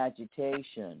state of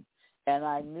agitation. And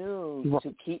I knew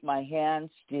to keep my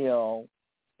hands still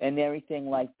and everything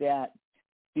like that,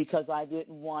 because I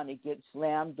didn't want to get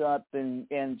slammed up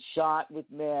and shot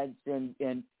with meds,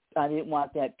 and I didn't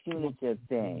want that punitive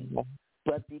thing.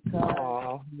 But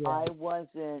because I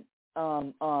wasn't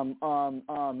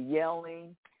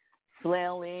yelling,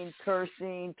 flailing,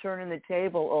 cursing, turning the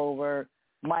table over,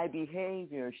 my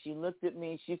behavior, she looked at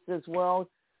me, she says, well,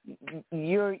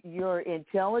 you're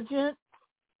intelligent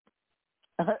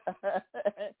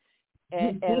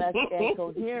and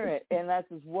coherent. And I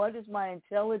says, what does my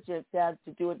intelligence have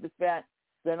to do with the fact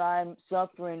that I'm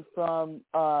suffering from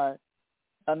a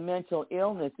mental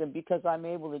illness? And because I'm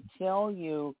able to tell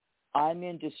you I'm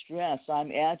in distress,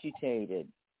 I'm agitated.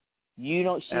 She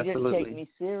didn't take me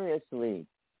seriously.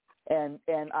 And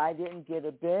I didn't get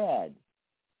a bed,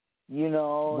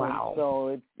 Wow. And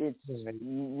so it's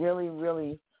really,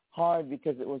 really hard,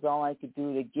 because it was all I could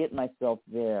do to get myself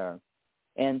there.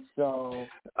 And so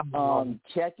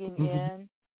checking in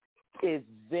is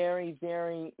very,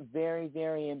 very, very,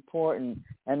 very important.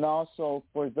 And also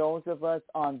for those of us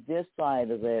on this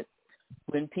side of it,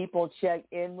 when people check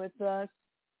in with us,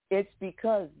 it's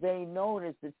because they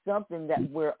notice it's something that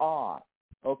we're off,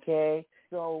 okay?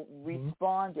 So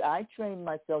respond. I train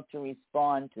myself to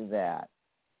respond to that.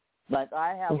 Like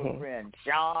I have a friend,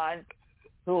 Shaun,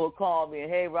 who will call me,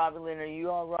 hey, Robin Lynn, are you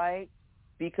all right?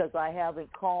 Because I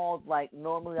haven't called like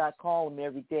normally I call him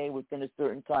every day within a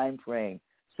certain time frame.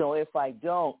 So if I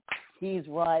don't, he's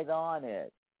right on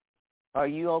it. Are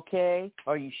you okay?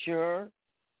 Are you sure?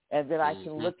 And then I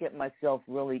can look at myself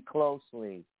really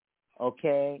closely,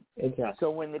 okay? Exactly.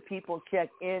 So when the people check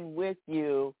in with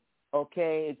you,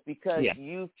 okay, it's because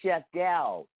you've checked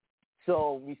out.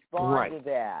 So respond to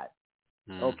that,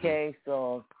 okay?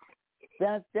 So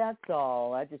that's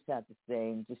all. I just have to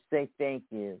say thank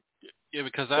you. Yeah,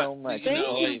 because so much.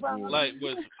 Like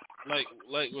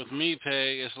with me,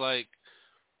 Peg, it's like,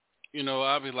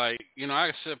 I'll be like, I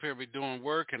can sit up here be doing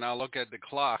work, and I'll look at the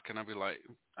clock, and I'm like,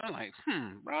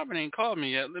 Robin ain't called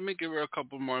me yet. Let me give her a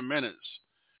couple more minutes.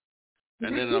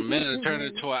 And then a minute will turn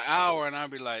into an hour, and I'll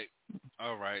be like,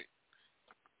 all right.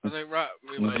 I was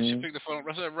like, she picked the phone up.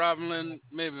 I said, Robin Lynn,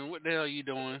 maybe, what the hell are you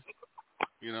doing?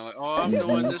 Like, oh, I'm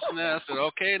doing this and that. I said,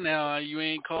 okay, now you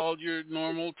ain't called your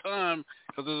normal time,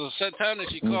 because there's a set time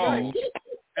that she calls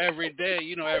every day,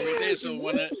 every day. So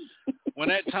when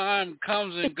that time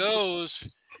comes and goes,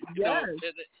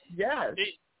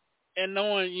 and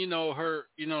knowing,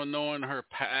 knowing her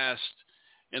past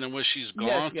and what she's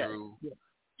gone through,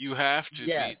 you have to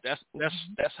be.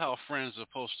 That's how friends are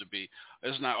supposed to be.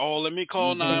 It's not, oh, let me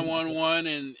call 911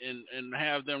 and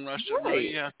have them rush to. No,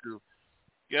 you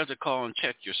have to call and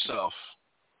check yourself.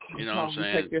 You know what I'm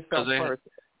saying? Check yourself first.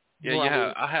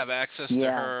 Yeah, I have access to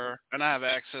her, and I have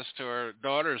access to her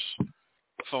daughter's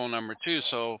phone number too.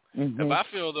 So if I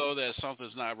feel though that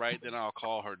something's not right, then I'll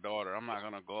call her daughter. I'm not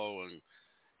gonna go and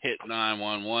hit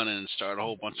 911 and start a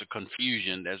whole bunch of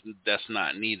confusion. That's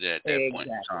not needed at that point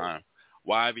in time.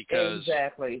 Why? Because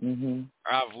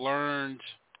I've learned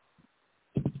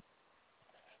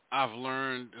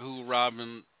who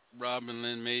Robin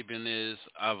Lynn Mabin is.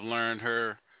 I've learned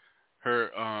her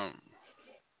her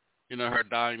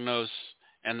diagnosis,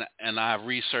 and I've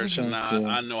researched, and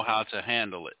I know how to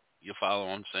handle it. You follow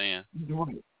what I'm saying? You're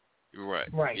right.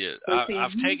 Yeah,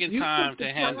 I've taken time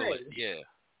to handle it. Yeah.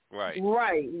 Right.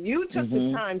 You took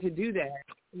the time to do that.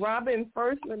 Robin,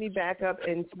 first let me back up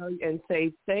and tell you and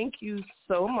say thank you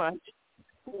so much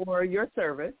for your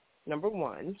service, number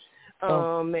one.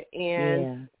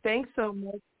 Thanks so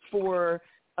much for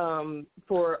as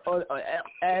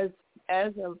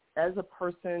a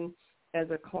person, as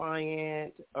a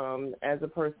client, as a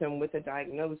person with a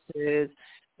diagnosis,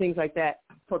 things like that,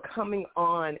 for coming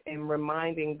on and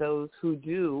reminding those who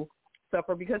do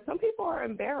suffer, because some people are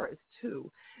embarrassed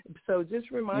too. So just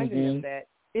reminding them that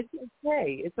it's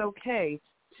okay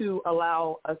to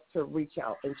allow us to reach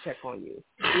out and check on you.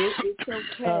 It's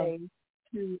okay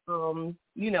to,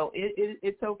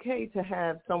 it's okay to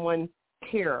have someone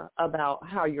care about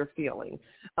how you're feeling,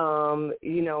 and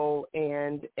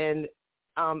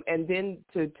then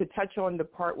to touch on the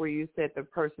part where you said the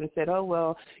person said, oh,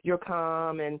 well, you're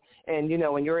calm and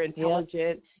you're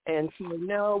intelligent. and say,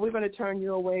 no, we're going to turn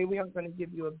you away. We aren't going to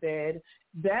give you a bed.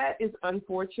 That is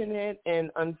unfortunate,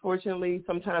 and unfortunately,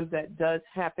 sometimes that does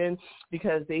happen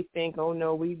because they think, oh,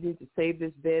 no, we need to save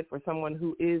this bed for someone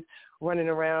who is running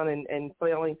around and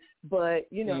flailing. But,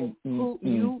 you know,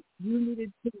 you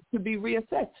needed to be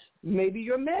reassessed. Maybe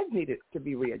your meds needed to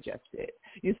be readjusted.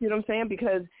 You see what I'm saying?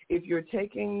 Because if you're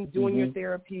doing your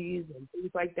therapies and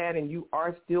things like that, and you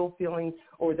are still feeling,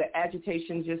 or the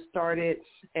agitation just started,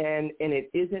 and it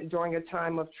isn't during a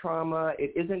time of trauma,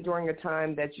 it isn't during a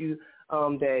time that you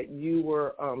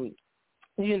were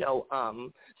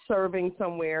serving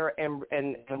somewhere and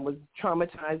was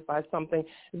traumatized by something,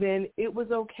 then it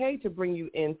was okay to bring you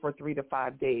in for 3 to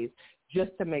 5 days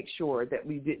just to make sure that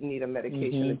we didn't need a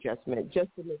medication adjustment,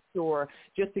 just to make sure,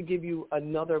 just to give you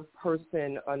another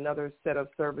person, another set of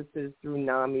services through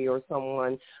NAMI or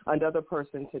someone, another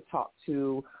person to talk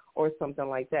to or something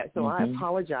like that. So I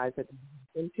apologize that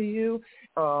happened to you,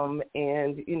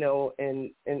 and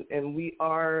we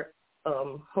are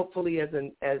hopefully as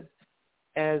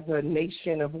a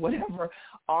nation of whatever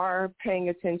are paying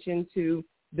attention to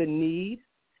the need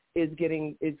is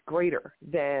greater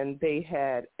than they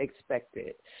had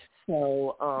expected.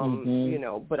 So,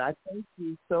 but I thank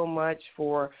you so much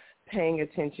for paying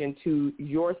attention to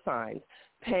your signs,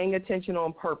 paying attention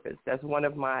on purpose. That's one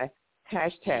of my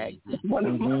hashtags, one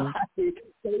of my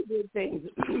favorite things,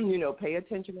 pay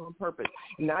attention on purpose,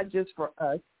 not just for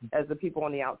us as the people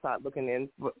on the outside looking in,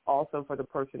 but also for the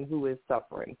person who is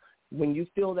suffering. When you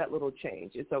feel that little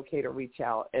change, it's okay to reach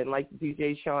out. And like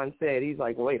DJ Shaun said, he's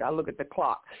like, wait, I look at the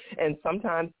clock. And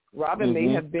sometimes Robin may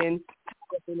have been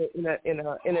in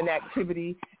an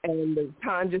activity and the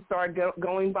time just started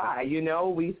going by.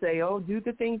 We say, oh, do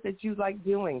the things that you like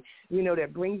doing,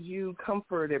 that brings you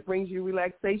comfort, that brings you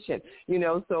relaxation,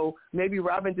 so maybe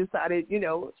Robin decided,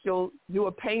 she'll do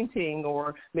a painting,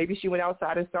 or maybe she went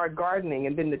outside and started gardening,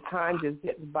 and then the time just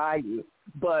gets by you.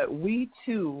 But we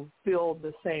too feel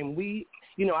the same.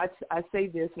 I say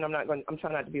this, and I'm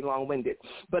trying not to be long-winded,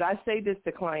 but I say this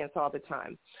to clients all the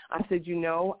time. I said,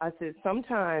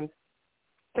 sometimes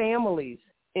families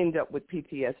end up with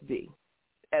PTSD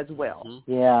as well.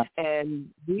 Yeah. And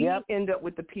we end up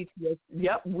with the PTSD.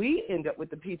 Yep, we end up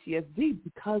with the PTSD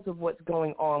because of what's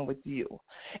going on with you.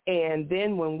 And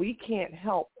then when we can't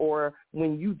help, or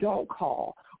when you don't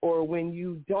call, or when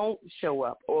you don't show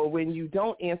up, or when you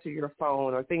don't answer your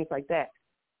phone, or things like that,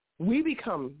 we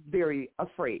become very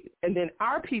afraid. And then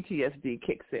our PTSD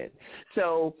kicks in.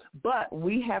 So, but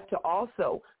we have to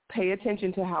also pay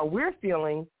attention to how we're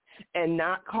feeling and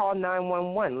not call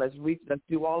 911. Let's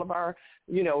do all of our,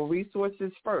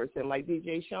 resources first. And like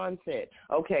DJ Shaun said,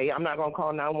 okay, I'm not going to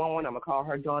call 911. I'm going to call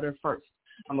her daughter first.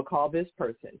 I'm going to call this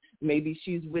person. Maybe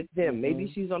she's with them. Maybe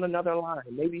she's on another line.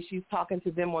 Maybe she's talking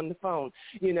to them on the phone.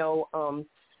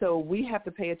 So we have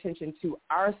to pay attention to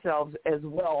ourselves as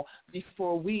well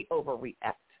before we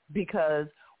overreact, because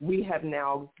we have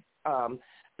now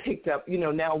picked up,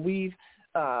 now we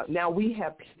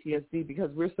have PTSD because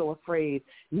we're so afraid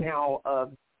now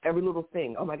of every little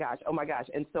thing. Oh my gosh.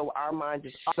 And so our mind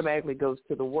just automatically goes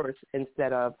to the worst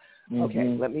instead of,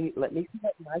 okay, let me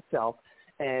correct myself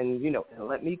and,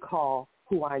 let me call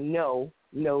who I know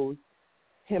knows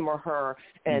him or her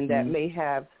and that may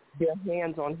have their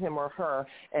hands on him or her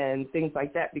and things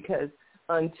like that, because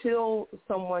until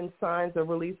someone signs a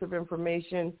release of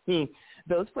information,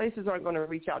 those places aren't going to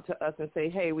reach out to us and say,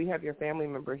 hey, we have your family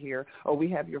member here, or we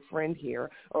have your friend here,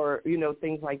 or,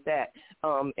 things like that.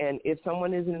 And if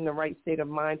someone isn't in the right state of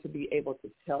mind to be able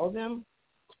to tell them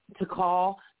to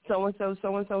call so-and-so,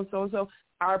 so-and-so, so-and-so,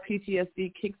 our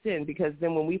PTSD kicks in, because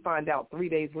then when we find out 3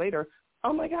 days later,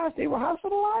 oh, my gosh, they were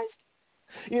hospitalized?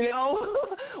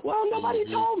 Well, nobody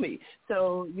told me.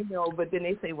 So, but then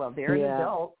they say, well, they're an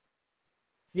adult.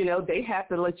 They have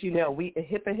to let you know. We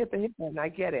HIPAA, and I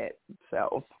get it.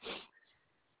 So,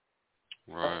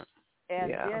 right.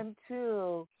 And then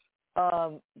too,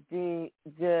 the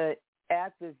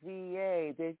at the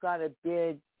VA, they've got a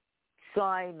big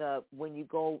sign up when you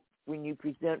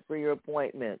present for your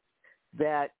appointment,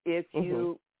 that if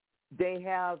you they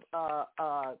have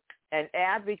an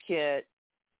advocate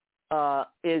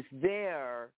is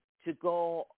there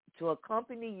to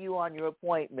accompany you on your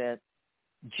appointment.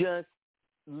 Just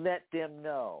let them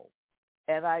know.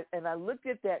 And I looked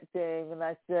at that thing and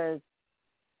I said,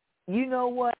 you know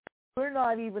what? We're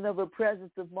not even of a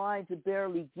presence of mind to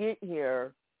barely get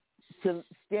here to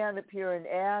stand up here and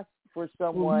ask for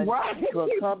someone to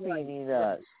accompany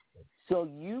us. So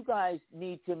you guys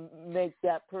need to make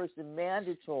that person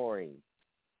mandatory.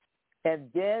 And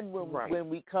then when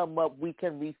we come up, we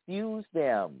can refuse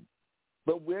them.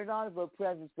 But we're not of a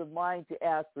presence of mind to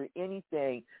ask for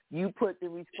anything. You put the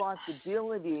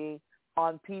responsibility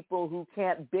on people who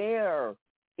can't bear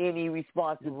any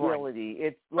responsibility. Right.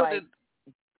 It's like,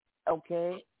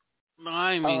 okay. No,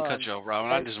 I didn't mean to cut you off,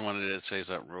 Robin. I just wanted to say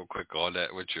something real quick on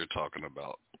that, what you're talking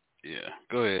about. Yeah,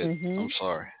 go ahead. I'm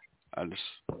sorry. I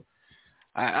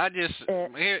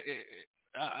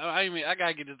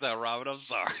gotta get this out, Robin. I'm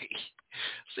sorry.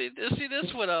 See, this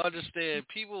is what I understand.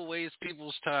 People waste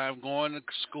people's time going to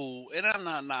school, and I'm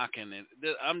not knocking it.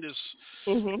 I'm just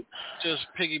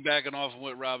piggybacking off of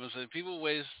what Robin said. People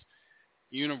waste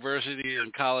university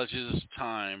and college's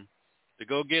time to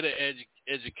go get an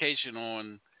education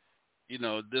on,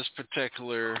 this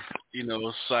particular,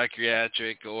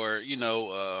 psychiatric or,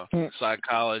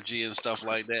 psychology and stuff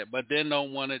like that, but then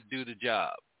don't want to do the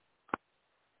job.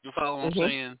 You follow what I'm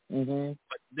saying?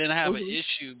 But then have an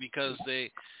issue because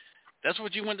that's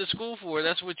what you went to school for.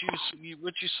 That's what you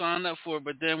signed up for.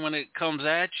 But then when it comes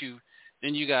at you,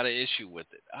 then you got an issue with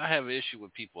it. I have an issue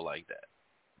with people like that.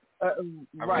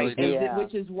 Right,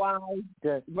 which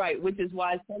is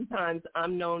why sometimes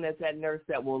I'm known as that nurse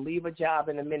that will leave a job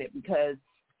in a minute, because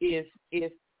if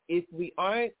we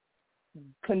aren't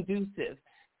conducive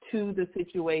to the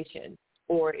situation,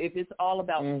 or if it's all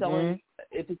about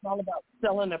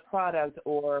selling a product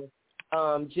or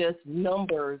just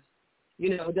numbers,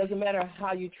 it doesn't matter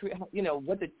how you treat,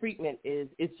 what the treatment is.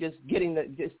 It's just getting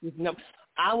this number.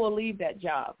 I will leave that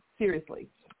job, seriously,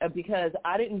 because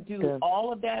I didn't do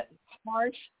all of that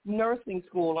harsh nursing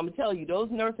school. I'm gonna tell you, those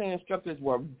nursing instructors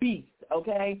were beasts,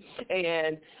 okay?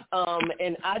 And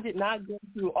I did not go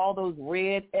through all those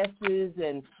red S's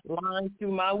and lines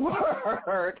through my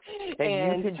work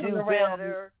and you can do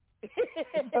better.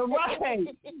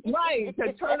 right,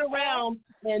 to turn around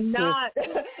and not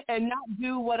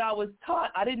do what I was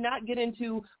taught. I did not get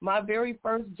into my very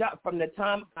first job. From the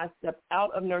time I stepped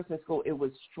out of nursing school, it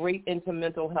was straight into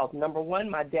mental health. Number one,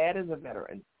 my dad is a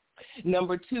veteran.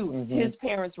 Number two, his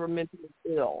parents were mentally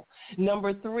ill.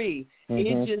 Number three,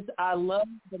 I love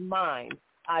the mind.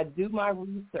 I do my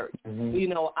research.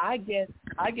 I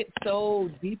get so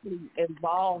deeply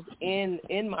involved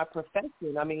in my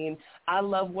profession. I mean, I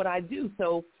love what I do.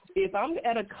 So if I'm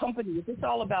at a company, if it's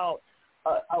all about,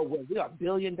 we are $1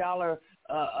 billion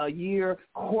a year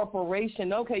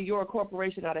corporation. Okay, you're a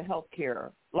corporation out of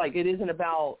healthcare. Like, it isn't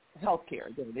about healthcare.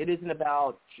 It isn't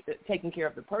about taking care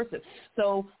of the person.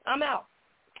 So I'm out.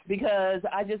 Because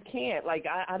I just can't. Like,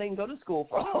 I didn't go to school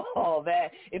for all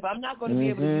that. If I'm not going to be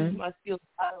able to use my skills,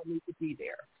 I don't need to be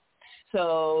there.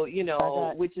 So,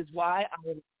 which is why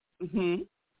I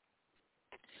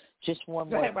Just one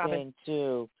more thing,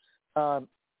 too.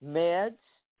 Meds,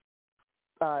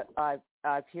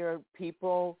 I've heard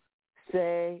people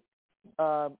say,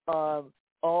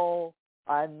 oh,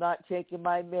 I'm not taking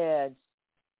my meds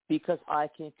because I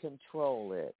can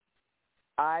control it.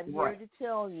 I'm here to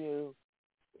tell you,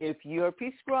 if you're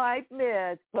prescribed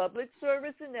meds, public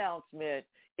service announcement,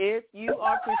 if you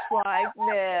are prescribed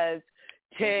meds,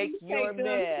 take your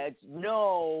meds.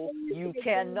 No, you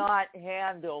cannot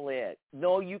handle it.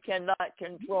 No, you cannot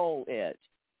control it.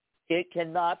 It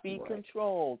cannot be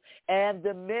controlled. And the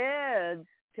meds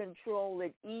control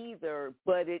it either,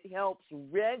 but it helps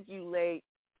regulate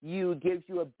you, gives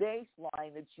you a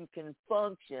baseline that you can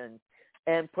function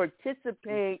and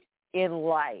participate in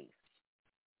life.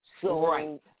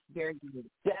 So very good.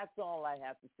 That's all I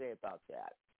have to say about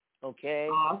that. Okay?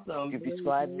 Awesome. If you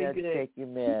prescribe meds, take your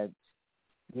meds.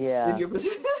 Yeah.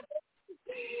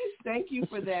 Thank you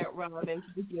for that, Robin. And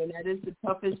that is the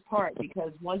toughest part,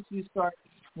 because once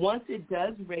it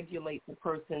does regulate the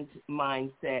person's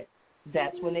mindset,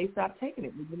 that's when they stop taking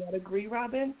it. Would you not agree,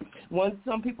 Robin? Once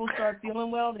some people start feeling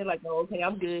well, they're like, oh, okay,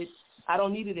 I'm good. I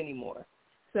don't need it anymore.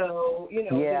 So,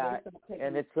 yeah,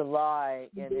 and it's a lie,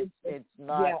 and it's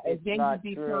not. Yeah, and it's then not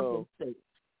you true.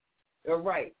 decompensate.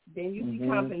 Right. Then you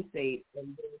decompensate,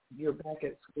 and then you're back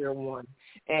at square one.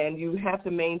 And you have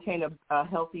to maintain a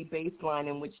healthy baseline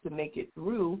in which to make it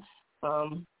through,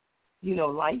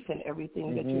 life and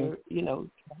everything that you're, trying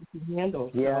to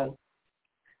handle. Yeah. So,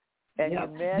 and your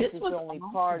meds is only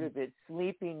part of it.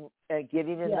 Sleeping,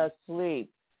 getting enough sleep,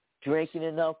 drinking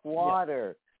enough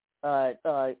water.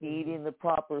 Eating the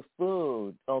proper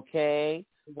food, okay?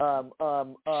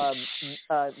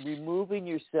 Removing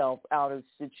yourself out of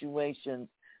situations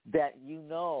that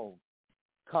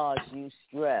cause you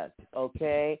stress,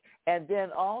 okay? And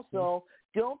then also,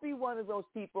 don't be one of those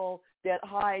people that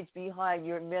hides behind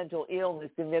your mental illness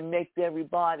and then makes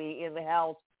everybody in the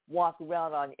house walk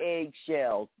around on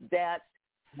eggshells. That's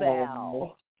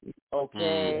foul,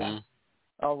 okay?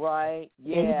 All right?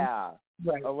 Yeah.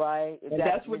 Right. All right? And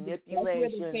that's where the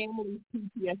family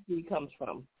PTSD comes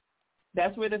from.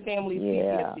 That's where the family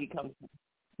PTSD comes from.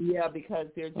 Yeah, because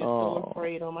they're just so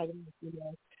afraid. Oh my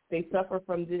God, they suffer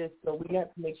from this, so we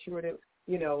have to make sure that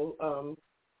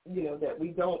that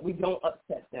we don't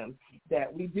upset them,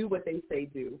 that we do what they say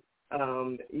do.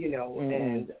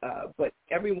 But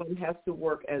everyone has to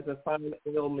work as a fine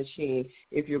oil machine.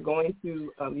 If you're going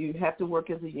to, you have to work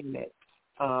as a unit.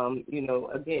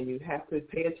 Again, you have to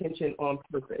pay attention on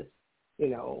purpose.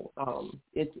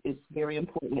 It's very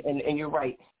important. And you're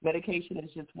right. Medication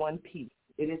is just one piece.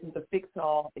 It isn't the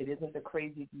fix-all. It isn't the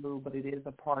crazy glue, but it is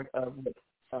a part of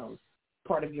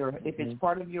your. If it's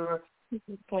part of your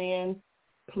plan,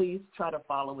 please try to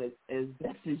follow it as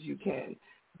best as you can,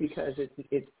 because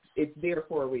it's there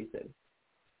for a reason.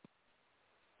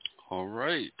 All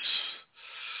right.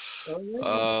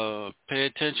 Pay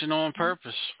attention on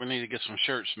purpose. We need to get some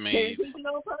shirts made. Pay attention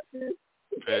on purpose.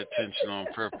 Pay attention on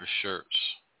purpose shirts.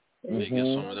 We need to get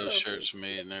some of those shirts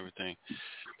made and everything.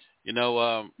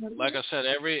 Like I said,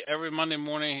 every Monday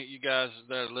morning, you guys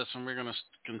that listen, we're gonna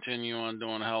continue on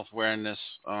doing health awareness.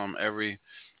 Every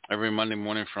Monday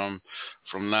morning from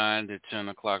 9 to 10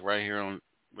 o'clock, right here on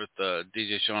with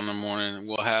DJ Shaun in the Morning.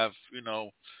 We'll have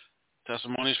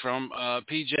testimonies from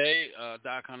PJ,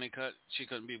 Doc Honeycutt. She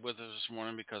couldn't be with us this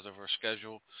morning because of her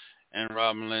schedule, and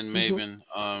Robin Lynn Maven.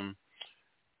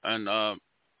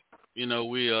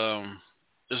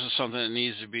 This is something that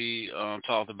needs to be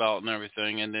talked about and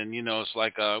everything. And then, it's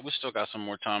like we still got some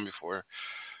more time before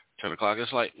 10 o'clock.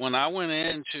 It's like when I went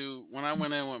in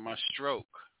with my stroke,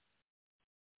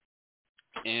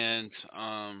 and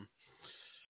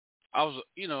I was,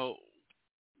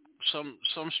 some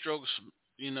strokes,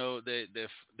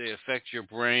 they affect your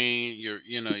brain,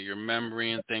 your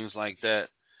memory and things like that.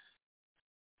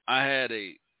 I had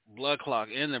a blood clot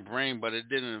in the brain, but it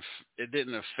didn't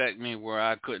affect me where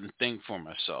I couldn't think for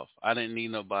myself. I didn't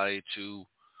need nobody to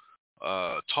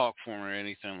talk for me or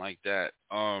anything like that.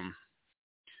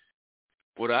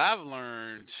 What I've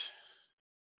learned,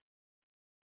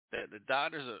 that the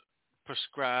doctors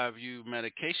prescribe you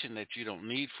medication that you don't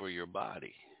need for your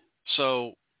body.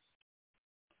 So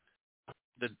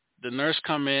the nurse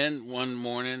come in one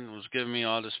morning and was giving me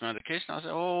all this medication. I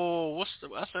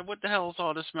said, what the hell is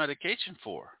all this medication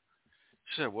for?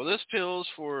 She said, well, this pill's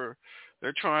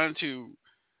they're trying to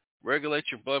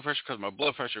regulate your blood pressure, because my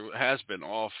blood pressure has been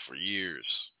off for years.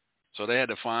 So they have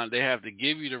to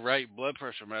give you the right blood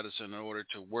pressure medicine in order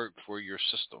to work for your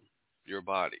system, your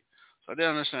body. So I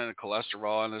didn't understand the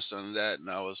cholesterol, I understood that, and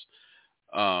I was,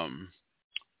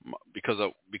 because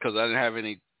I didn't have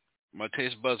any, my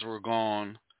taste buds were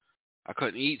gone. I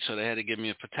couldn't eat, so they had to give me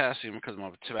a potassium because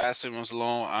my potassium was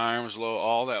low, iron was low,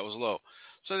 all that was low.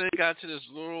 So they got to this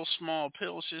little small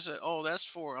pill. She said, "Oh, that's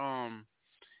for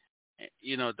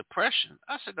depression."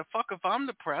 I said, "The fuck if I'm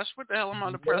depressed? What the hell am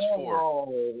I depressed for?"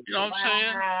 You know what I'm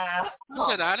saying? I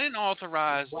said, "I didn't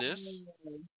authorize this."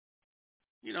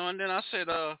 And then I said,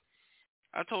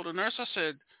 I told the nurse, I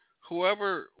said,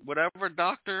 whatever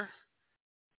doctor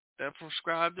that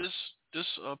prescribed this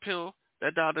pill,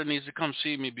 that doctor needs to come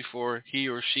see me before he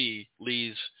or she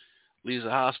leaves the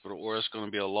hospital, or it's going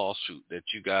to be a lawsuit that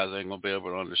you guys ain't going to be able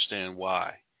to understand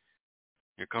why.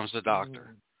 Here comes the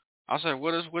doctor. I said,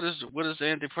 what is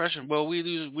antidepressant? Well, we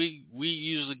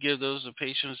usually give those to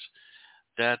patients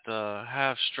that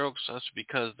have strokes. That's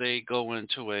because they go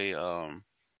into a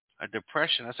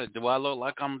depression. I said, do I look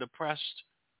like I'm depressed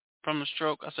from the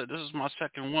stroke? I said, this is my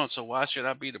second one, so why should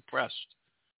I be depressed?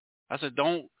 I said,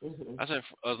 I said,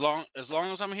 as long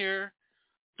as I'm here,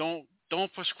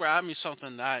 don't prescribe me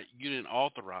something that you didn't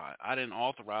authorize. I didn't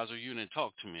authorize, or you didn't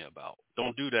talk to me about.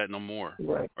 Don't do that no more.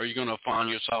 Right. Or you're gonna find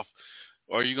yourself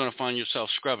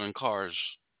scrubbing cars,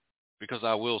 because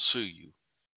I will sue you.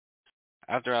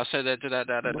 After I said that to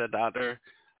that doctor,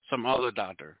 some other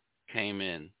doctor came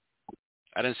in.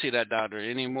 I didn't see that doctor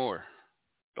anymore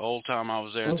the whole time I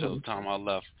was there until the time I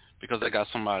left, because they got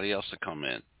somebody else to come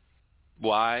in.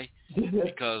 Why?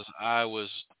 Because I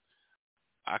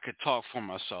could talk for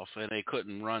myself, and they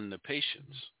couldn't run the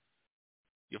patients.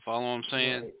 You follow what I'm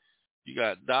saying? Right. You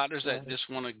got doctors that just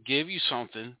want to give you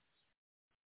something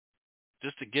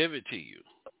just to give it to you.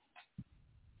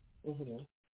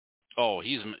 Oh,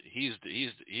 he's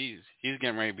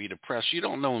getting ready to be depressed. You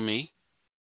don't know me.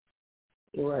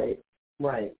 Right.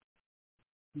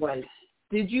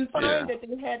 Did you find that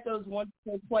they had those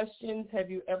wonderful questions? Have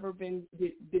you ever been?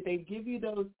 Did they give you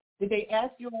those? Did they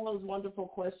ask you all those wonderful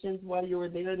questions while you were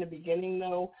there in the beginning,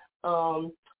 though?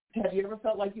 Have you ever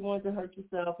felt like you wanted to hurt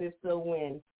yourself? If so,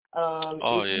 when?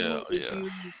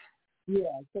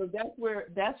 Yeah. So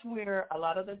that's where a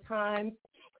lot of the time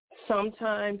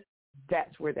sometimes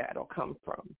that's where that'll come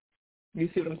from. You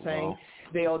see what I'm saying? Well,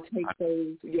 They'll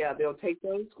take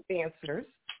those answers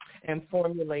and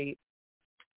formulate.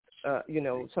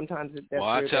 Sometimes that's well,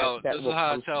 I where tell that this is will how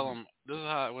I come tell from. them. This is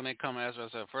how when they come ask me, I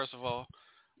said, first of all,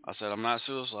 I said I'm not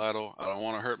suicidal. I don't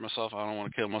want to hurt myself. I don't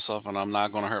want to kill myself, and I'm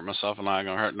not going to hurt myself, and I'm not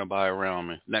going to hurt nobody around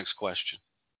me. Next question.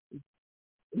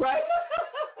 Right.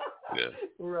 Yeah.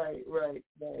 Right.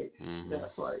 Mm-hmm.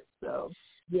 That part. So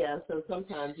yeah. So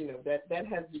sometimes that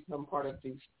has become part of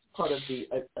the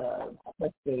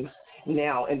question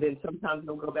now, and then sometimes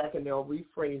they'll go back and they'll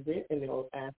rephrase it and they'll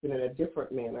ask it in a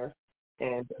different manner,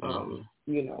 and and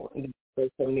go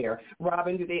from there.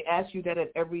 Robin, do they ask you that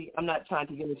at every? I'm not trying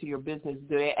to get into your business.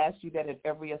 Do they ask you that at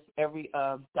every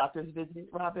doctor's visit,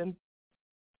 Robin?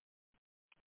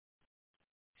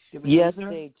 Yes,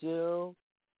 they do.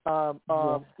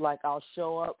 Like I'll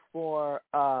show up for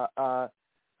like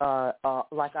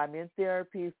I'm in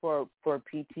therapy for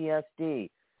PTSD.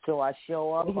 So I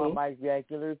show up on my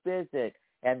regular visit,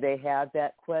 and they have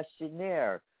that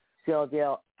questionnaire. So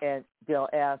they'll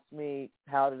ask me,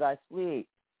 how did I sleep?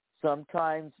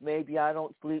 Sometimes maybe I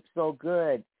don't sleep so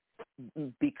good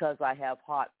because I have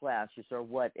hot flashes or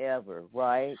whatever,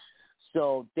 right?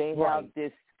 So they have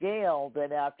this scale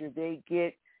that after they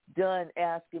get done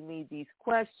asking me these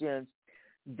questions,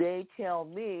 they tell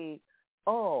me,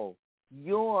 oh,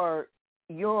 you're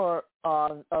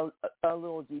a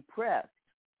little depressed,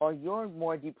 or you're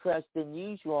more depressed than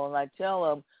usual. And I tell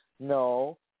them,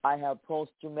 no, I have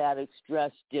post-traumatic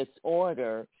stress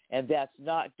disorder, and that's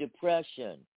not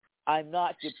depression. I'm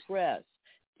not depressed.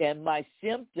 And my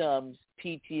symptoms,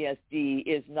 PTSD,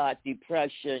 is not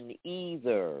depression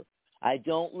either. I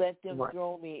don't let them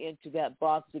throw me into that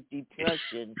box of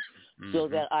depression so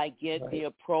that I get the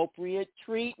appropriate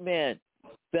treatment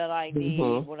that I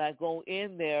need when I go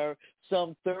in there.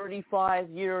 Some 35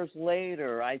 years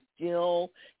later, I still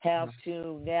have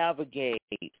to navigate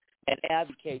and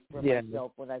advocate for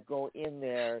myself when I go in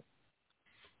there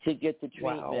to get the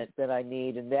treatment that I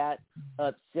need. And that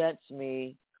upsets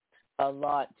me a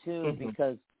lot, too,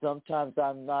 because sometimes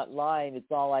I'm not lying.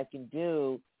 It's all I can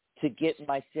do to get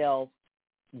myself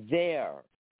there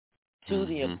to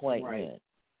the appointment.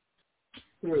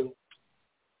 True.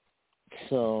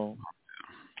 So,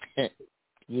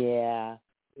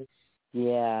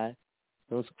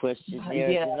 those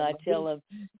questionnaires. And I tell them,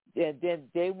 and then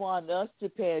they want us to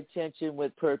pay attention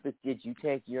with purpose. Did you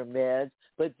take your meds?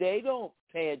 But they don't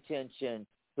pay attention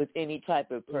with any type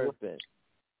of purpose.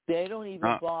 They don't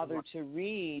even bother to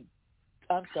read.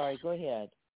 I'm sorry, go ahead.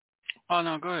 Oh,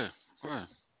 no, go ahead.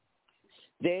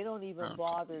 They don't even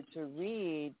bother to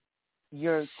read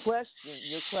your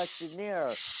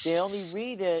questionnaire. They only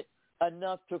read it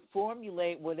enough to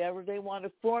formulate whatever they want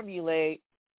to formulate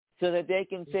so that they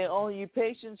can say, oh, your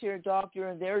patient's here, doctor,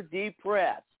 and they're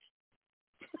depressed.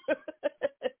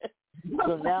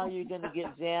 So now you're going to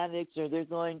get Xanax, or they're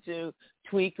going to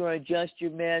tweak or adjust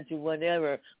your meds or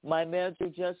whatever. My meds are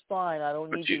just fine. I don't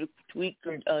need you to tweak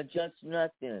or adjust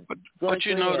nothing. But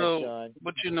you know,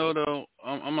 though,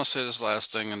 I'm going to say this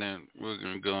last thing, and then we're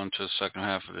going to go into the second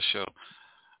half of the show.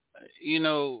 You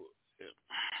know,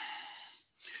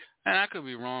 and I could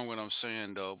be wrong what I'm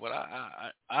saying, though, but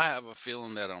I have a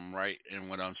feeling that I'm right in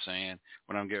what I'm saying,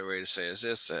 what I'm getting ready to say is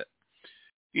this, that,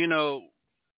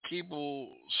 people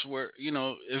swear,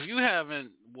 if you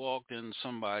haven't walked in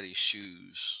somebody's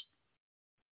shoes,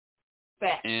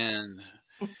 and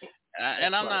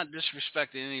I'm not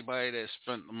disrespecting anybody that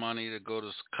spent the money to go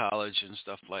to college and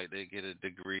stuff like that, get a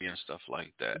degree and stuff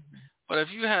like that. But if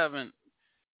you haven't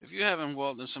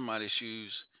walked in somebody's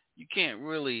shoes, you can't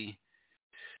really,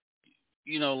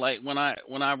 like when I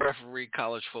referee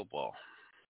college football,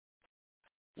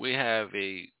 we have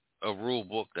a rule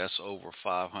book that's over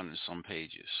 500 some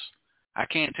pages. I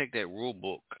can't take that rule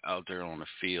book out there on the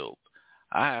field.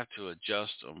 I have to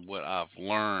adjust on what I've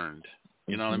learned.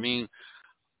 You know what I mean?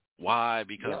 Why?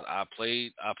 Because I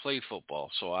played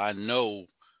football, so I know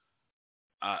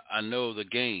the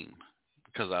game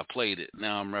because I played it.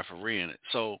 Now I'm refereeing it.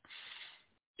 So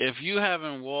if you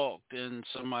haven't walked in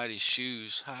somebody's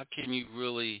shoes, how can you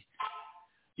really?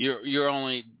 You're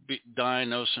only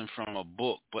diagnosing from a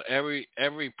book, but every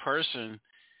person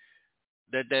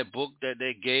that book that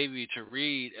they gave you to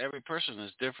read, every person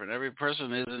is different. Every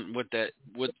person isn't what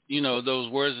those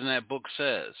words in that book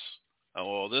says.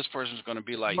 Oh, well, this person's going to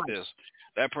be like this.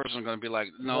 That person's going to be like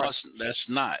no. That's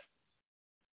not.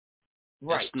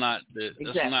 Right.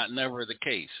 That's not never the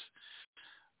case.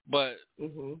 But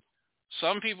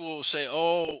some people will say,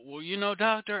 "Oh, well,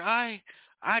 doctor, I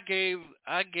gave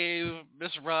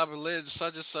Miss Robin Lynn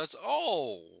such and such."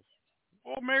 Oh,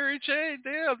 Well, Mary Jane,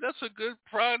 damn, that's a good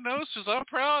prognosis. I'm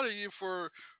proud of you for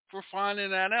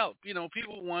finding that out.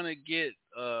 People want to get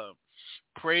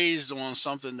praised on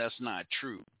something that's not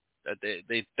true. That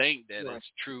they think that Right.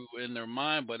 it's true in their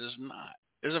mind, but it's not.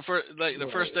 It's the first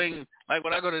Right. thing, like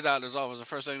when I go to the doctor's office, the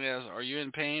first thing they ask, "Are you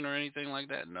in pain or anything like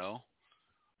that?" No.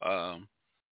 Um,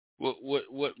 what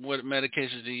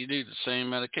medications do you do? The same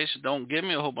medication. Don't give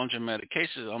me a whole bunch of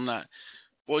medications. I'm not.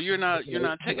 Well, you're not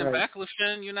taking Right.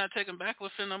 baclofen. You're not taking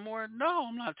baclofen no more. No,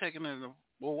 I'm not taking it.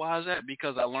 Well, why is that?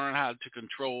 Because I learned how to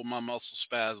control my muscle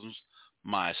spasms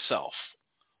myself.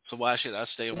 So why should I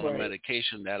stay on a Right.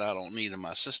 medication that I don't need in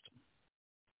my system?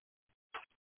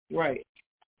 Right.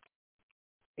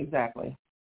 Exactly.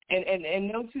 And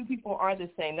no two people are the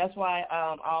same. That's why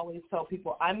I always tell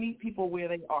people I meet people where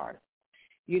they are.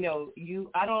 I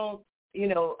don't.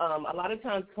 A lot of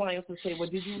times clients will say, "Well,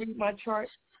 did you read my chart?"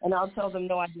 And I'll tell them,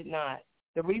 "No, I did not."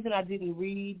 The reason I didn't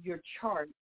read your chart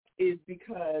is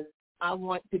because I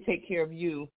want to take care of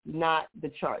you, not the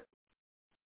chart.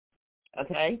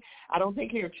 Okay? I don't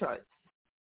take care of charts.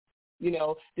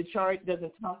 The chart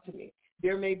doesn't talk to me.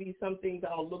 There may be some things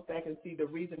I'll look back and see the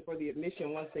reason for the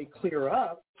admission once they clear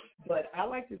up, but I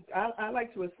like to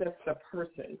assess the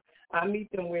person. I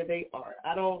meet them where they are.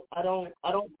 I don't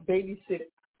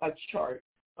babysit a chart.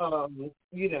 And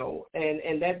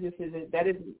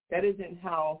that isn't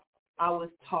how I was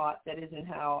taught. That isn't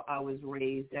how I was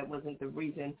raised. That wasn't the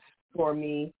reason for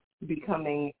me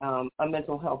becoming a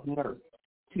mental health nurse,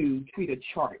 to treat a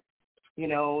chart.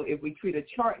 If we treat a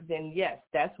chart, then yes,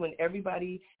 that's when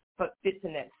everybody fits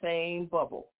in that same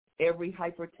bubble. Every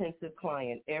hypertensive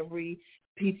client, every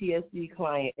PTSD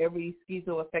client, every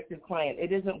schizoaffective client. It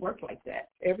doesn't work like that.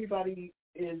 Everybody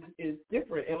is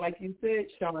different. And like you said,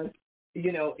 Shaun,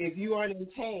 if you aren't in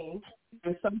pain,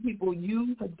 for some people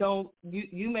you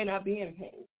may not be in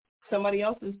pain. Somebody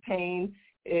else's pain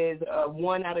is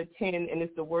 1 out of 10, and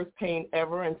it's the worst pain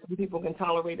ever, and some people can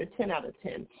tolerate a 10 out of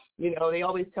 10. They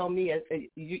always tell me,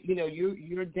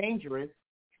 you're dangerous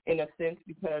in a sense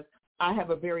because I have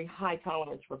a very high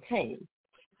tolerance for pain.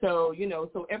 So,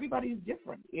 so everybody's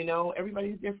different,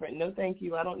 everybody's different. No, thank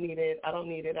you. I don't need it. I don't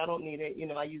need it. I don't need it.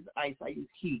 I use ice. I use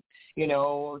heat,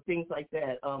 things like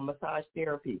that, massage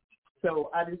therapy.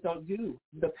 So I just don't do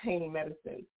the pain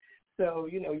medicine. So,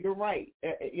 you're right.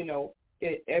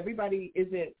 Everybody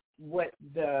isn't what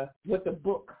the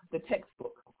book, the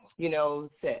textbook,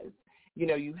 says.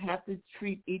 You have to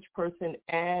treat each person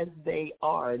as they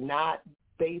are, not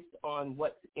based on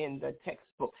what's in the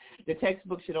textbook. The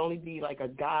textbook should only be like a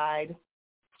guide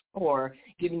or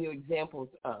giving you examples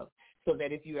of, so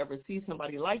that if you ever see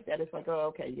somebody like that, it's like, oh,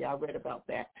 okay, yeah, I read about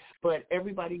that. But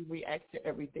everybody reacts to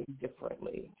everything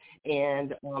differently,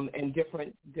 and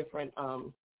different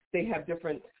they have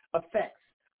different effects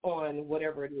on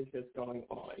whatever it is that's going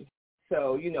on.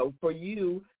 So, for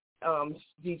you,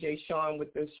 DJ Shaun,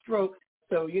 with the stroke,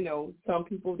 so, some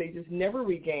people, they just never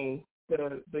regain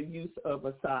the use of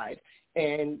a side,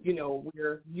 and,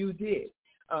 where you did.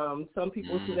 Some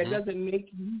people, so that doesn't make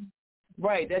you,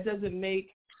 right, that doesn't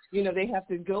make, they have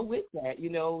to go with that,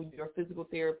 your physical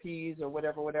therapies or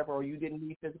whatever, or you didn't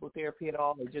need physical therapy at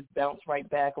all, or just bounce right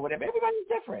back or whatever. Everybody's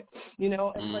different,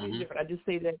 everybody's different. I just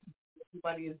say that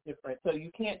everybody is different. So you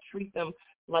can't treat them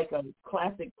like a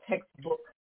classic textbook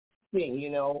thing,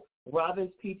 Robin's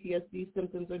PTSD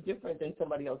symptoms are different than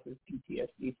somebody else's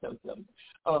PTSD symptoms.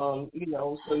 So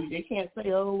they can't say,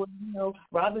 oh, well,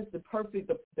 Robin's the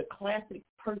classic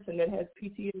person that has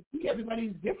PTSD.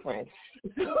 Everybody's different.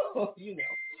 So,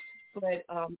 But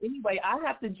anyway, I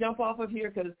have to jump off of here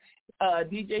because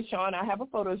DJ Shaun, I have a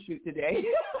photo shoot today.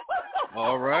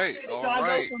 All right.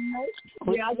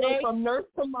 I go from nurse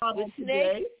to model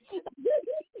today.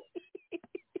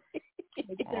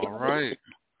 All right.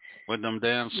 With them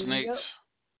damn snakes.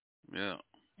 Yep.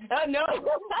 Yeah. No,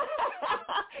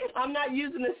 I'm not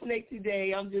using a snake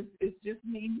today. It's just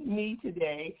me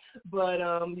today. But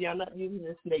I'm not using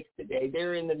the snakes today.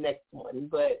 They're in the next one.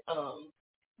 But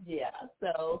yeah.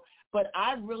 So, but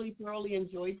I really thoroughly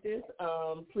enjoyed this.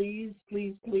 Please,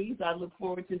 I look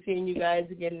forward to seeing you guys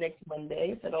again next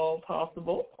Monday, if at all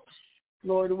possible,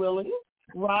 Lord willing.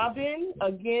 Robin,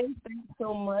 again, thanks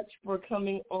so much for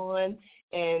coming on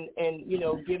and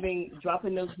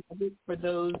dropping those nuggets for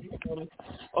those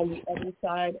on the other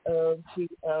side of the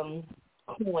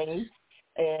coin.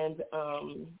 And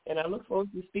I look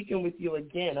forward to speaking with you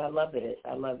again. I love it.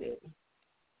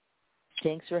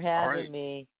 Thanks for having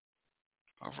me.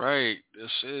 All right.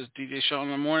 This is DJ Shaun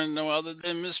in the Morning, no other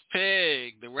than Miss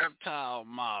Peg, the reptile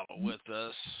model, with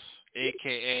us,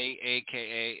 a.k.a.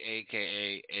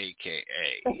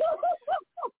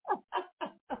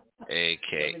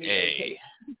 AKA.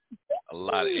 A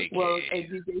lot of AKA. Well, and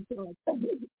DJ Shaun,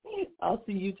 I'll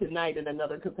see you tonight in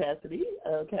another capacity,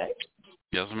 okay?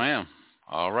 Yes, ma'am.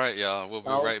 All right, y'all. We'll be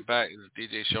right back. It's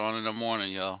DJ Shaun in the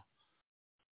morning, y'all.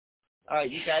 All right,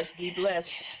 you guys be blessed.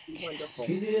 Be wonderful.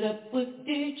 Get up with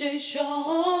DJ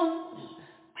Shaun.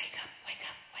 Wake up, wake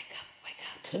up, wake up, wake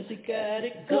up. 'Cause he got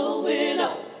it going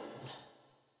on.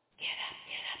 Get up,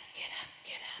 get up, get up,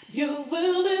 get up. You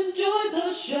will enjoy the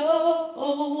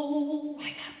show.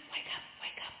 Wake up, wake up,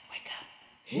 wake up, wake up.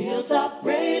 Hilltop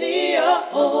Radio.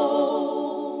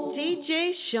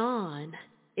 DJ Shaun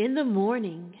in the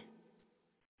morning.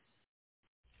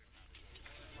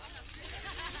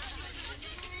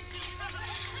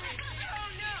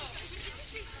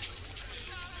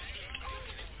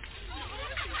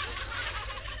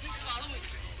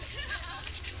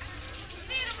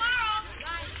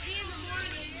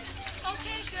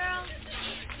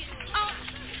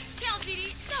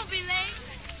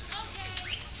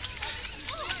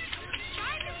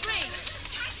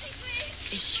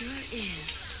 It sure is.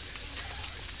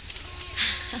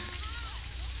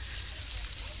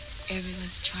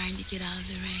 Everyone's trying to get out of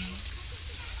the rain.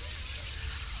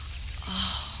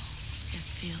 Oh, it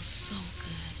feels so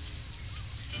good.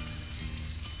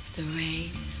 The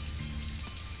rain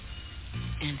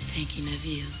and thinking of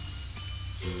you.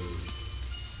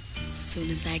 As soon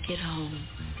as I get home,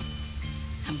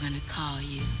 I'm going to call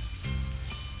you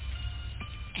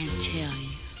and tell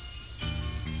you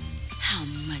how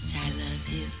much I love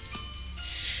you.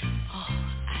 Oh,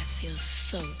 I feel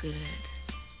so good.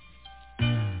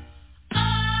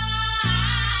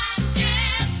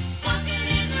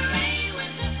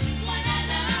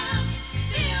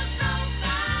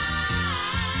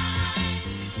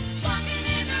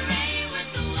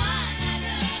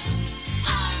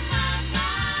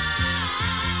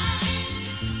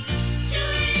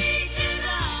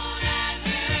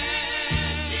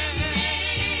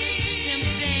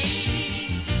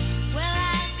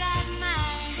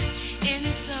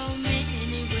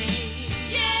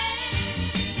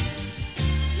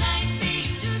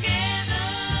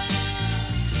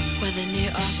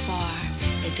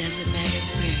 Doesn't matter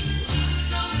where you are.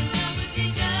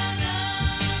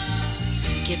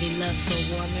 Giving love so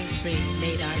warm and free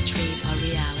made our dream a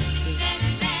reality.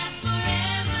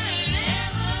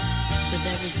 With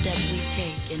every step we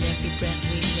take and every breath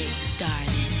we take,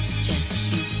 starting just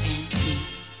you and me.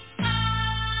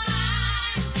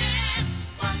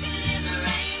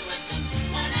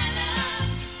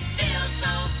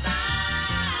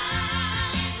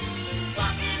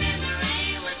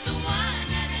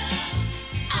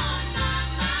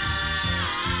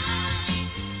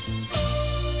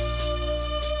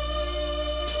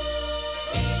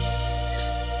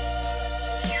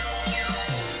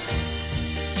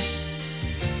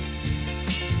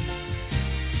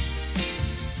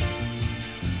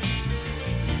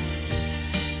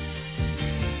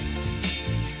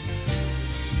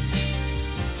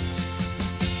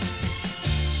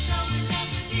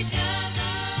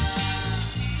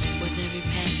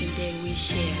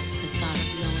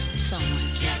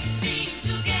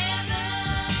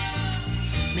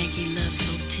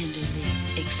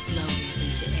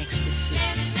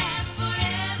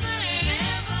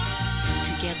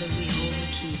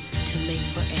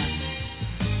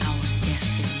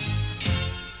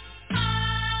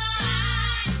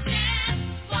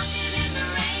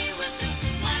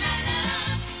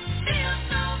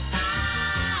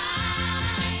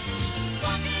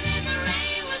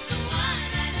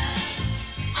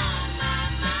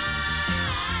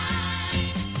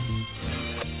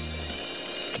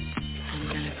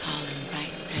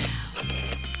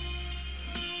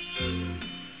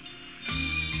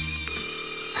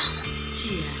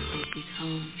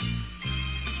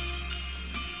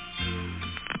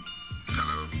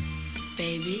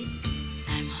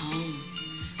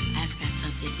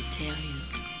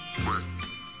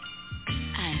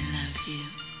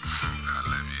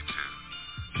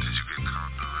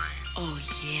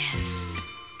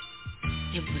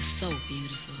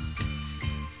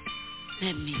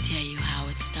 Let me tell you how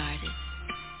it started.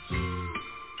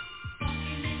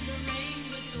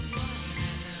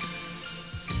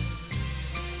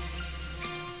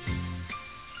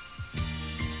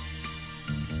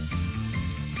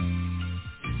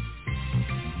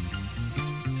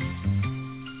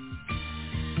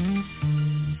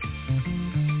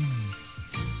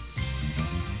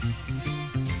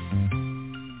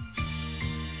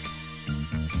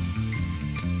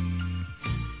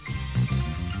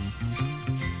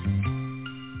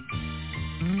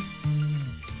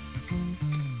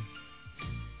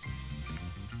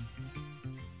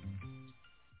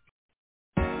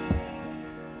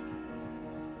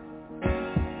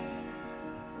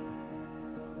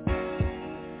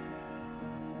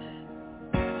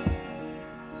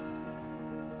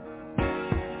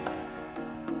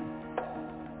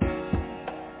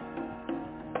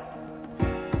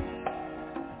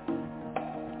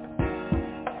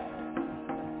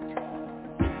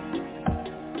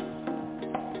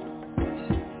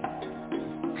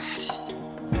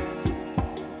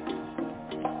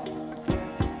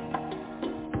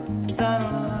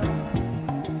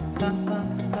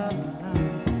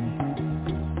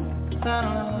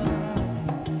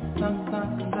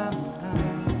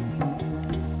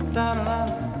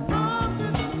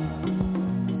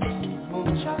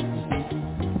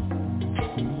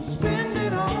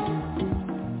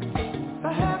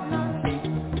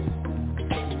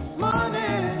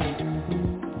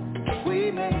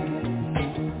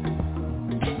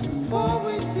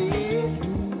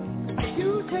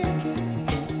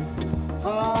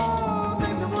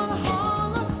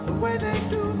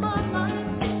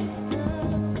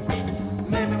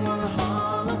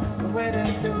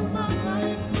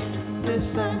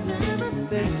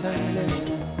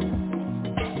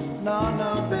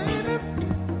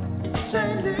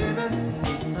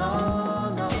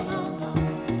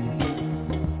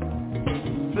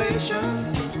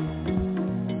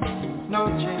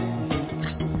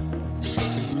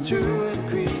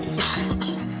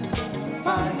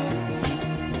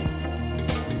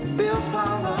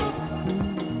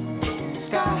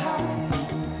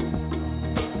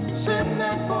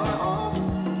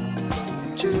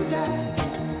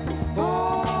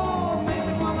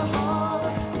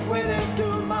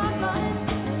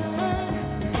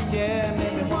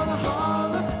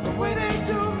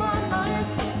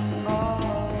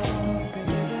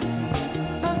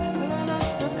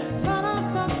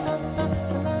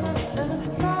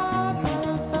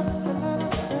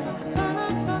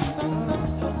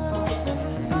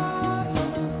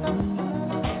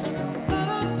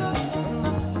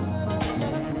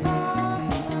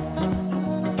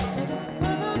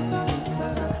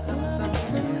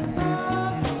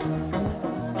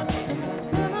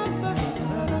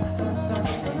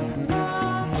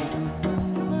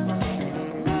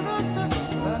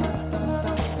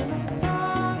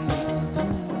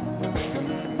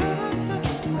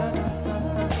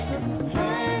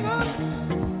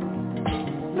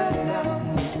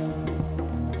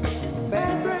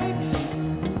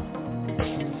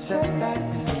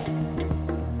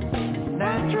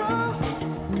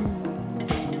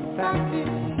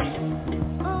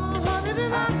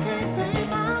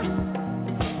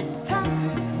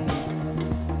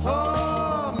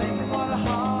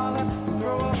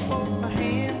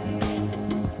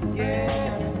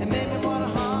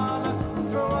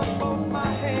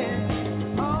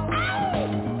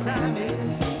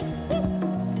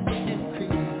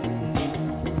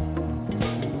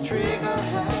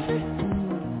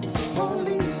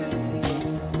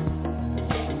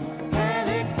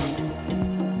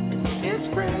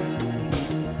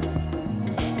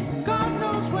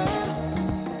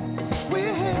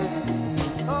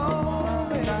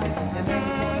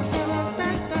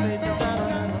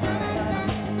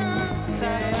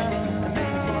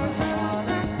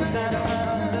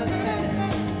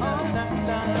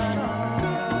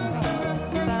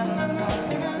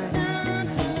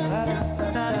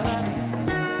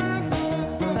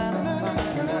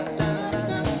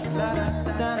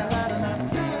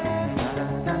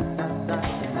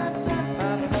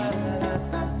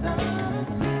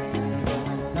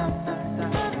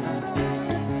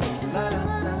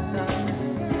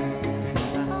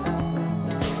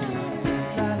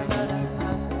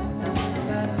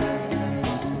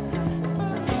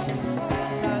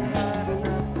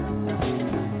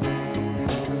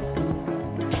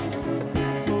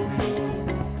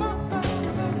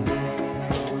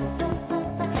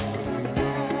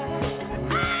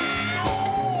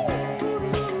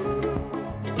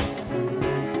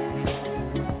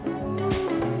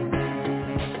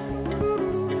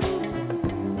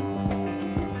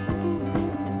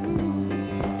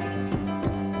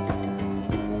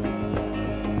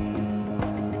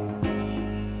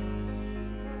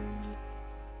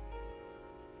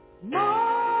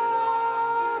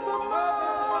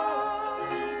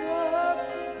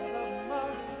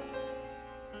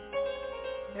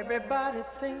 Everybody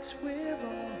thinks we're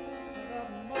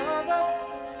wrong. Mother,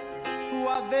 who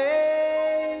are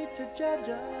they to judge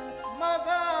us?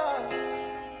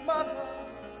 Mother, mother,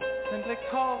 simply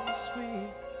cause we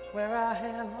wear our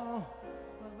hair long.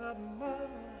 Mother, mother,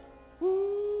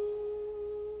 ooh.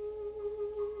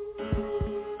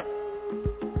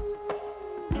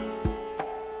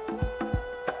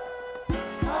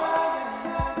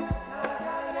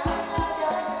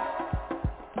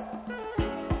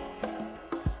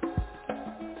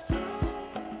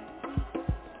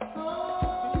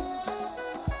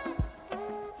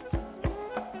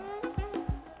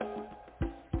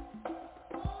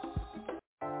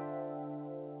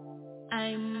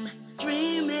 I'm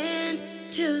dreaming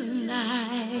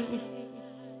tonight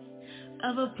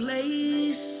of a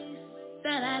place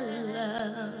that I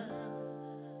love.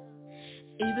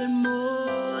 even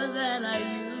more than I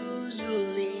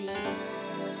usually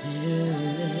do.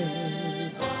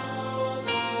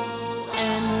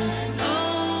 And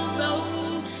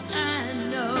although I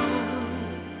know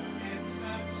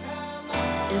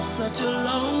it's such a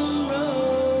long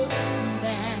road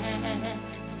back,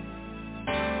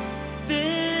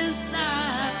 this I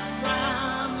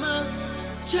promise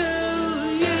to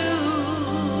you.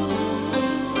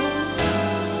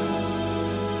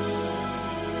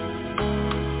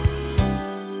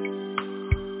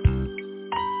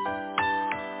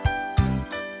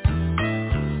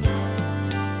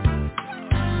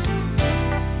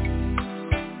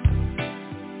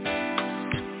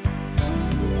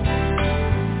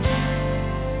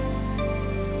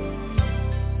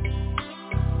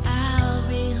 I'll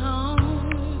be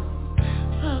home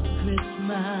for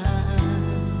Christmas.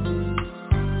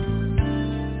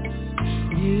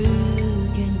 You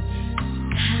can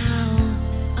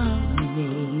count on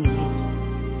me.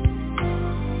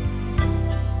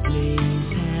 Please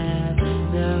have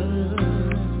no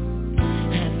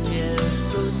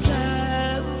happiest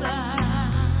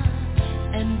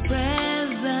and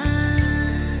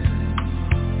present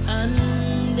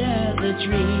under the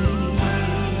tree.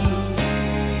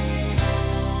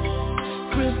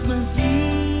 Christmas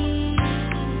Eve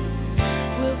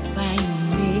will find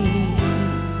me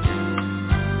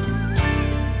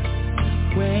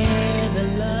where the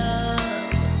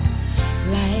love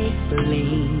light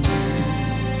blaze.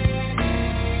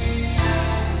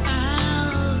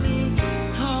 I'll be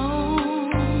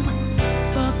home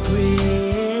for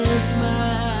Christmas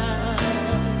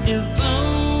if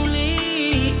only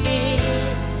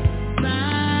it's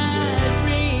my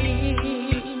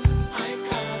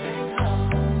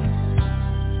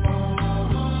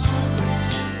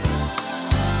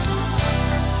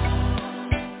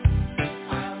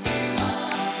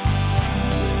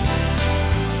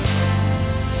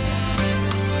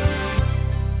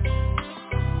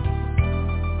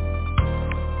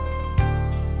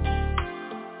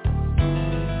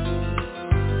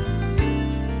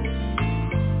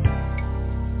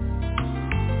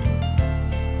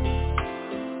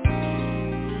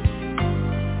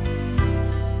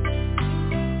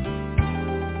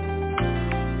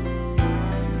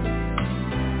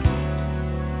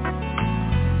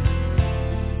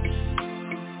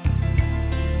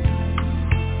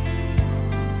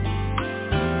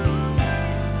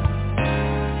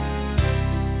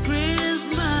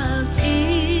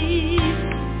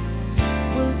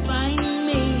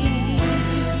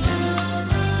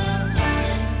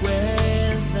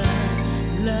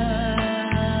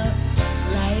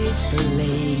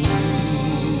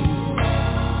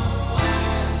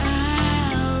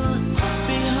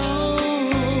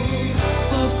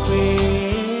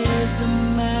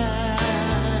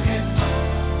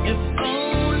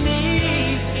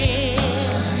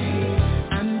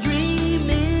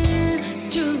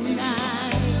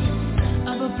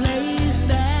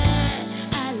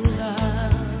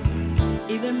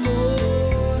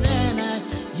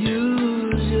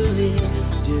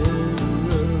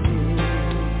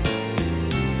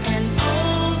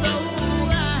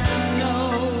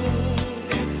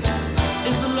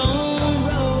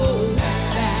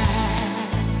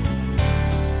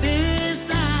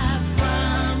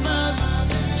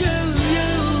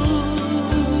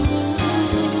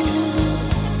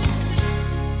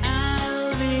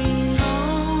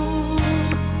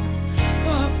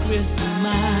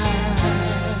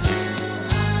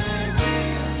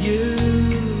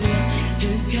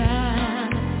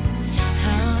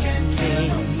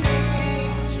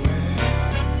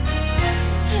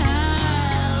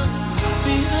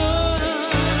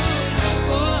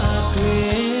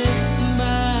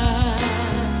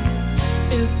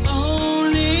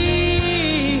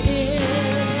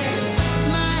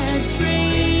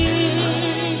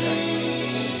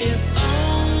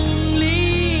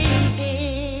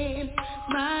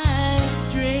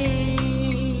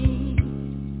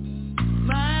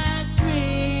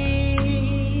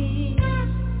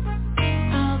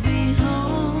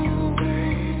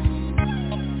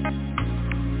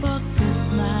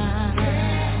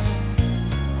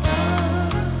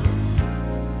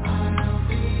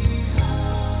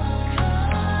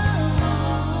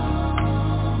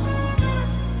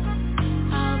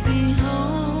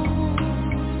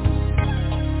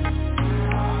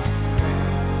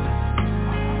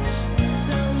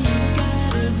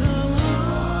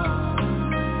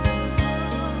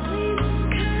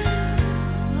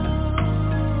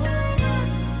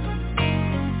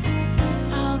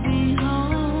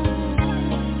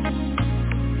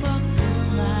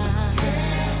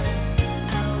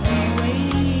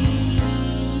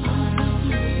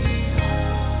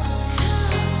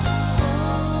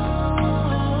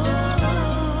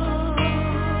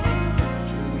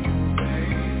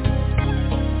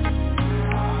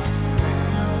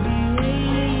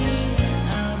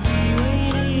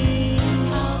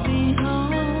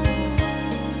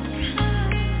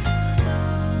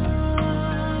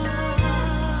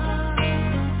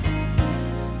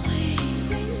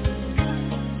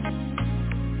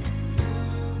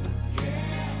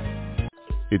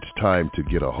It's time to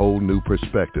get a whole new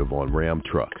perspective on Ram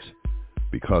trucks.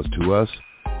 Because to us,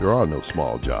 there are no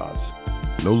small jobs,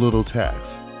 no little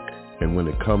tasks. And when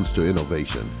it comes to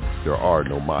innovation, there are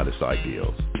no modest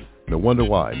ideals. No wonder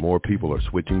why more people are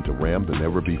switching to Ram than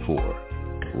ever before.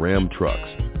 Ram Trucks,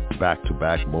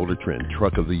 back-to-back Motor Trend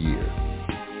Truck of the Year.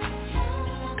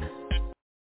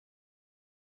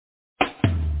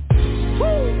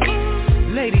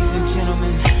 Ladies and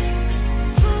gentlemen,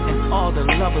 and all the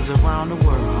lovers around the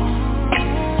world,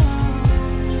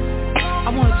 I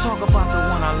want to talk about the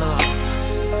one I love.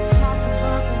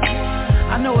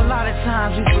 I know a lot of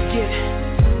times we forget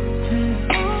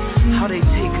how they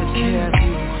take good care of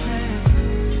you.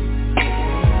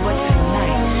 But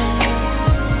tonight,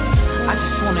 I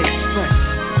just want to express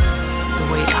the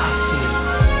way I feel.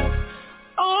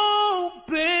 Oh,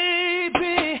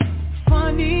 baby,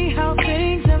 funny how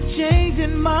things have changed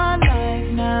in my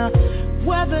life now.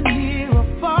 Whether near or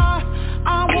far,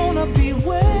 I want to be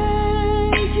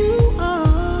where you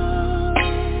are.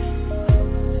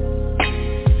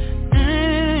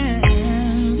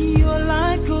 And you're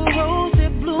like a rose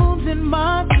that blooms in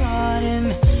my garden.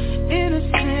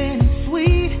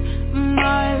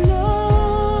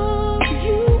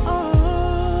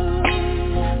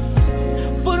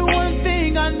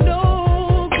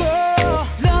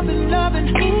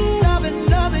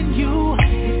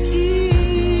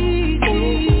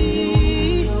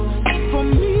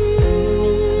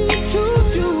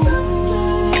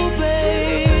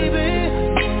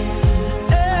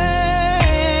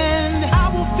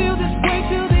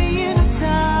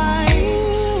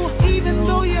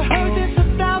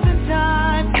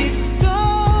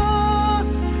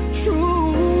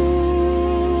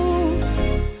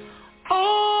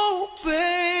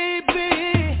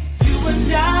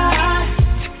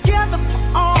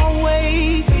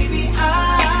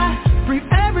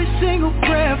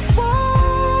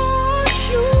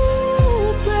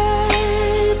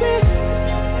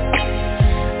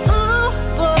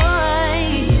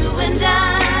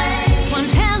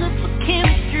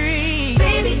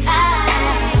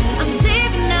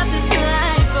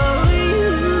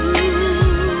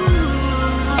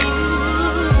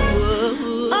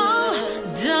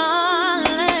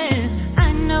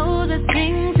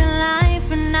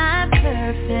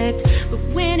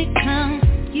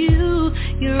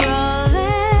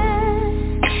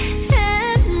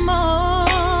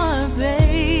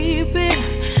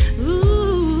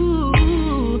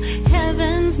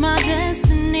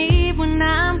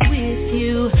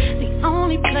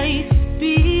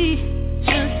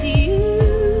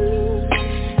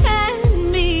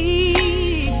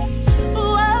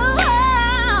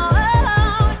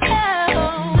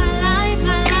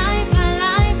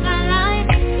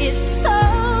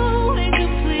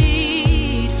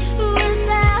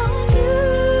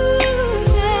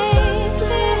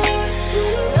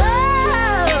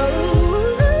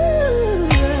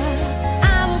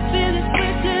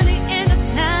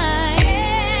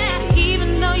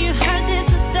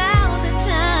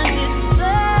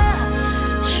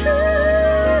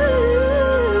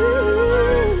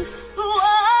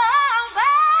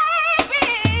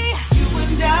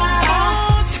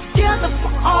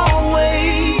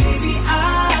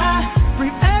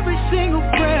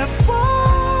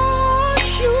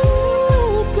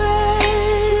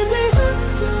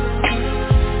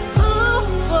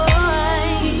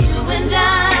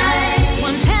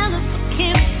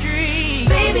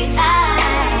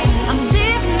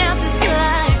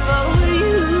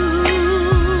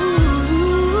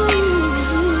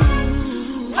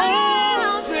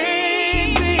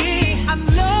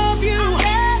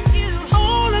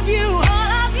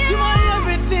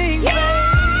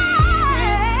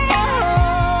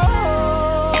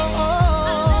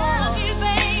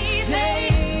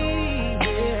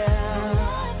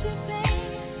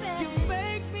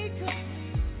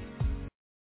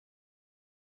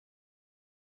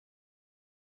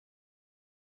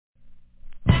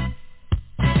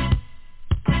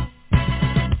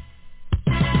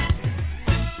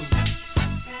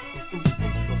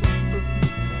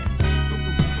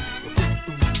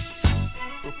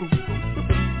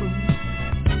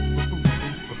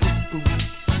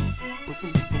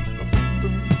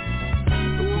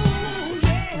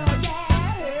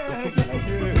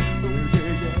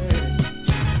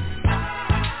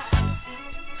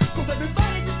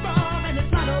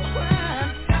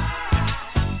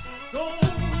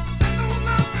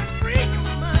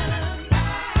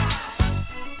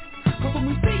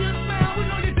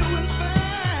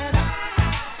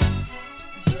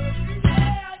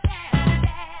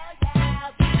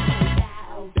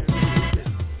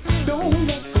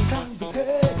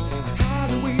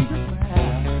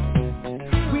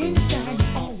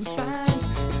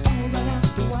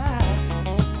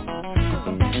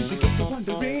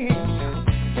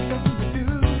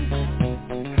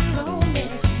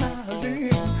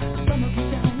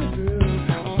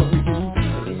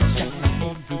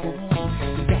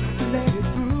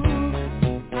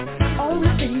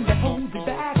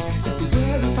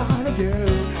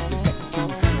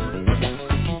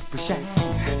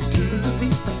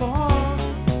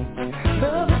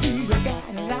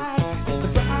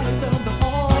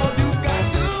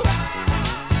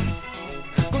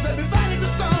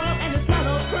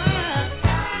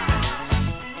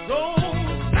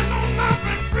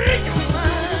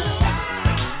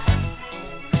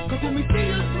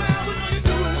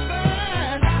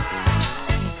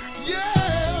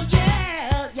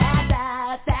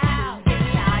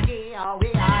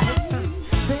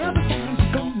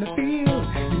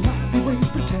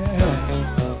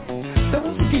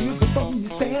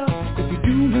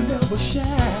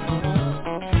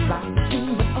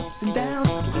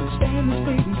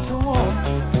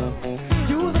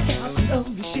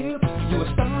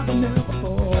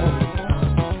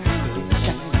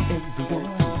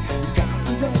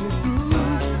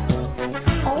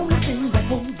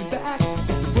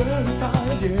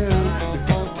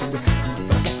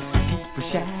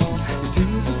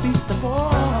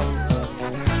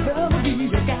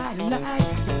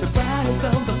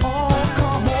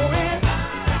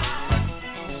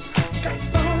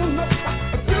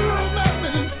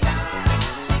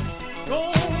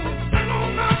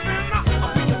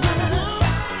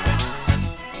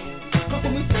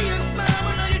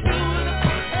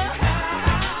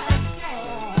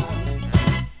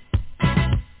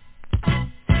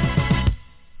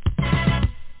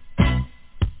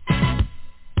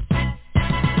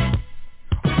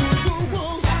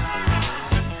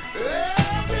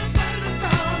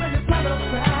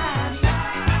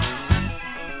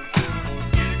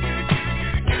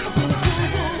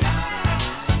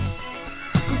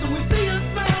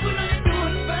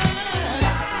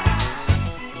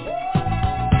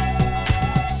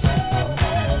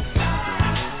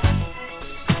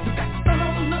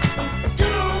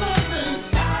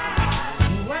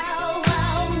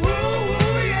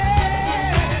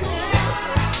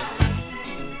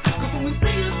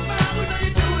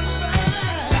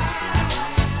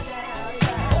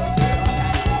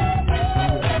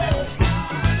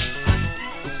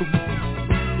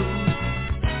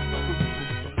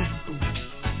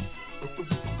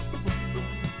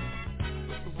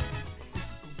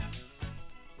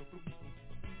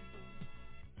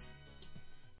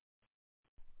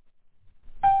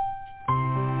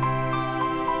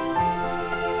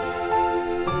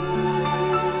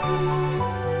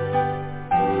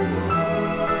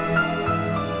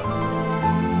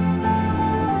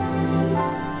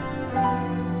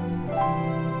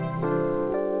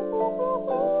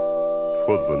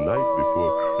 'Twas the night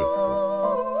before Christmas,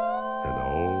 and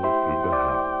all through the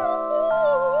house,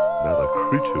 not a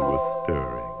creature was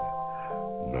stirring,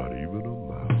 not even a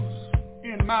mouse.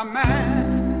 In my mind,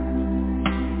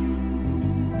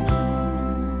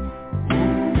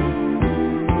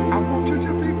 I want you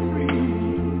to be free.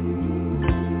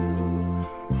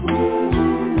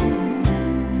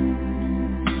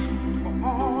 For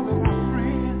all of my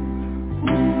friends,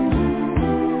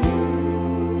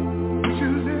 to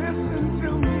listen to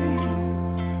me.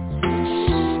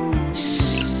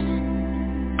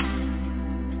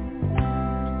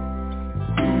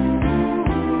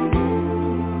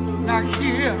 Now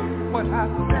hear what I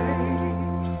say.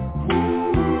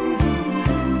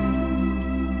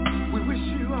 We wish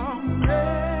you a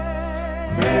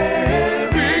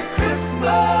Merry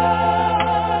Christmas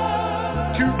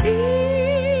to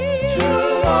each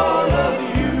all of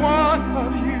you, one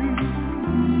of you.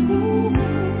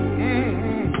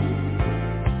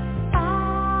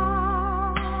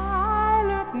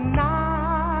 Silent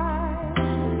night,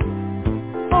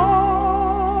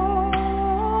 holy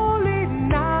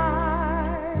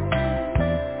night,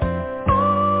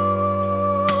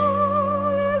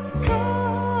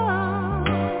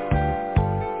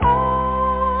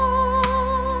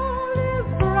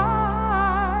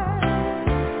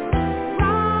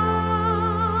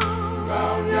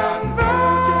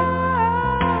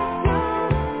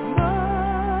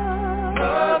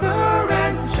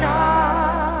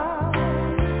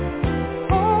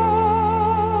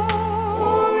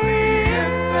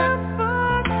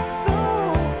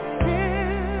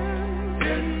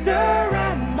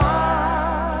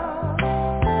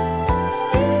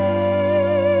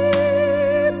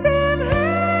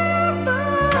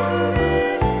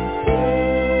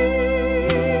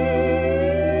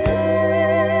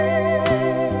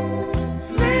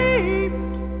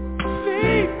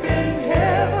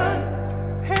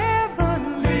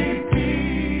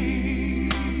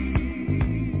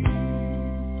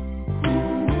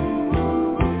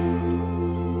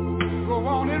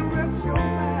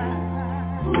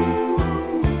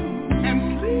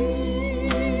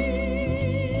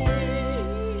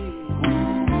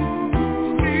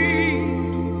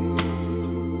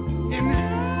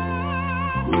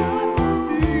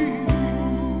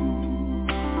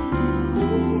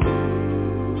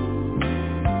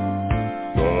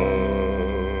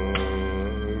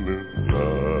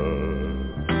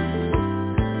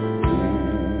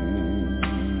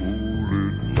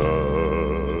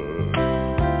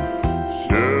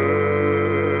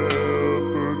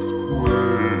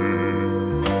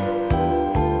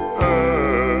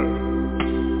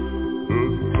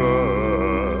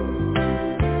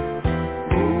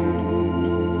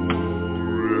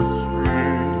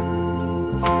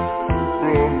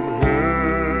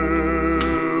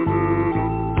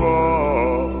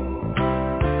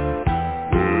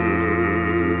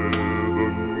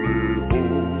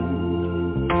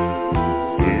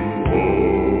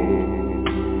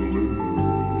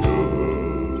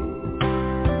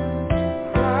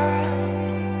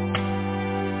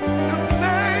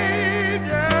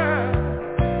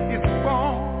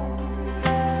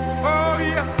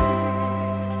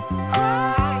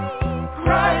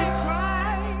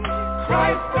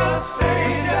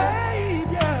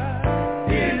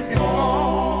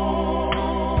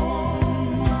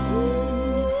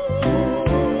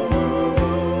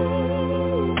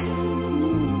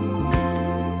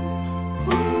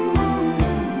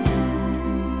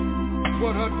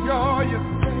 what a joyous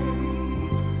day.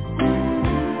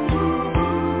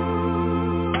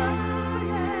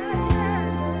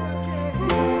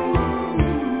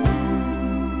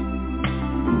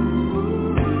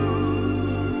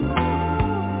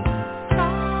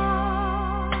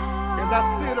 As I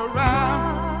sit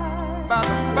around by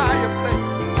the fireplace,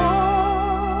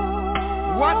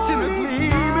 watching the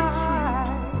gleaming street.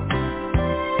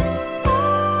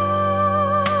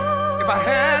 If I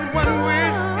had one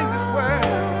wish in this world,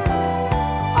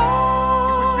 it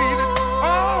would be that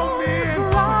all men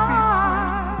would be free.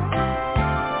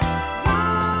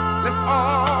 Let's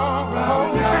all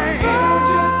hold hands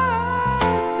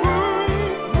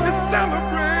and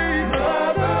celebrate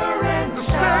the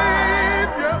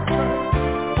Savior.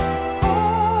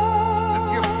 Let's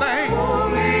give thanks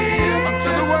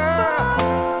unto the world.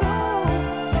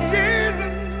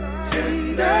 Jesus,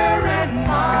 tender and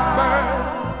mild.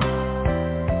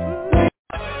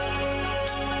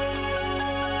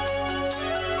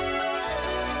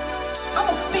 I'm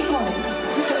gonna speak on it.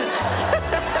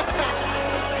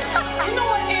 You know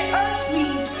what? It irks me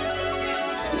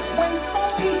when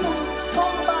some people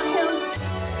talk about him,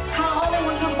 how all they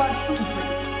want to talk about is super.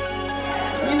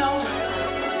 You know?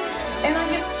 And I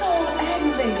get so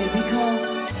aggravated because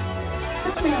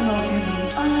this man wrote every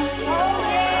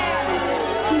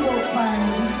he wrote Fire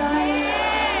and Desire.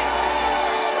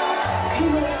 He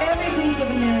wrote everything for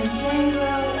the Mary Jane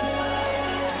Girls.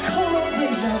 Co-wrote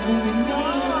Deja Vu with me.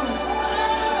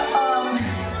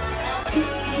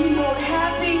 He wrote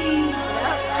Happy.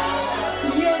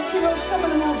 Yes, he wrote some of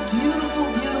the most beautiful,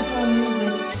 beautiful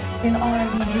music in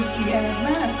R&B history. And as a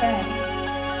matter of fact,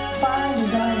 Fire and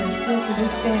Desire still to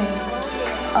this day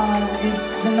is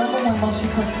the #1 most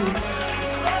requested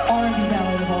R&B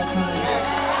ballad of all time.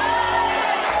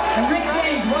 And Rick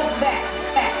James wrote that.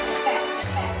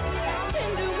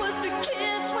 Tender was the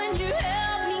kiss when you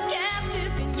held me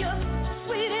captive in your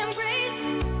sweet embrace.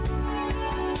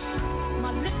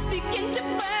 My lips begin to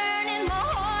burn and my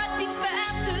heart beats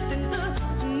faster than the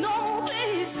snow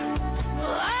place.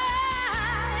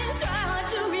 I tried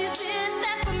to resist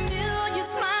that familiar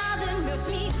smile that melts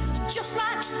me just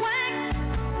like wax.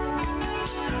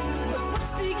 But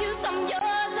what's the use? I'm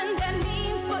yours and that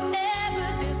means forever.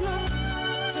 There's no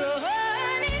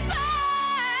turning back.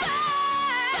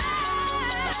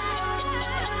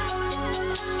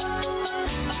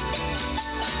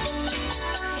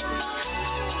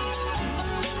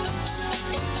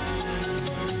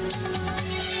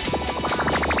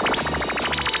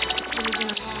 It's been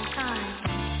a long time,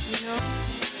 you know?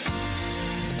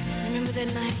 Remember that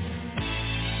night?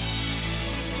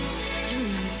 You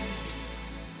remember.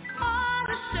 On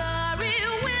the starry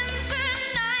winter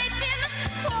night in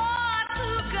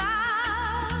Portugal,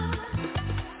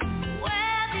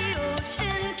 where the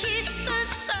ocean keeps the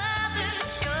southern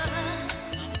shore,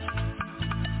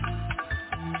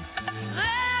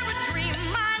 there a dream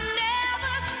I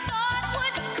never thought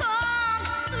would come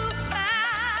to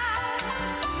pass.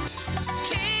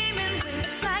 Came and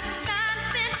went like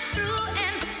dancing through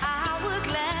an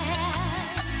hourglass.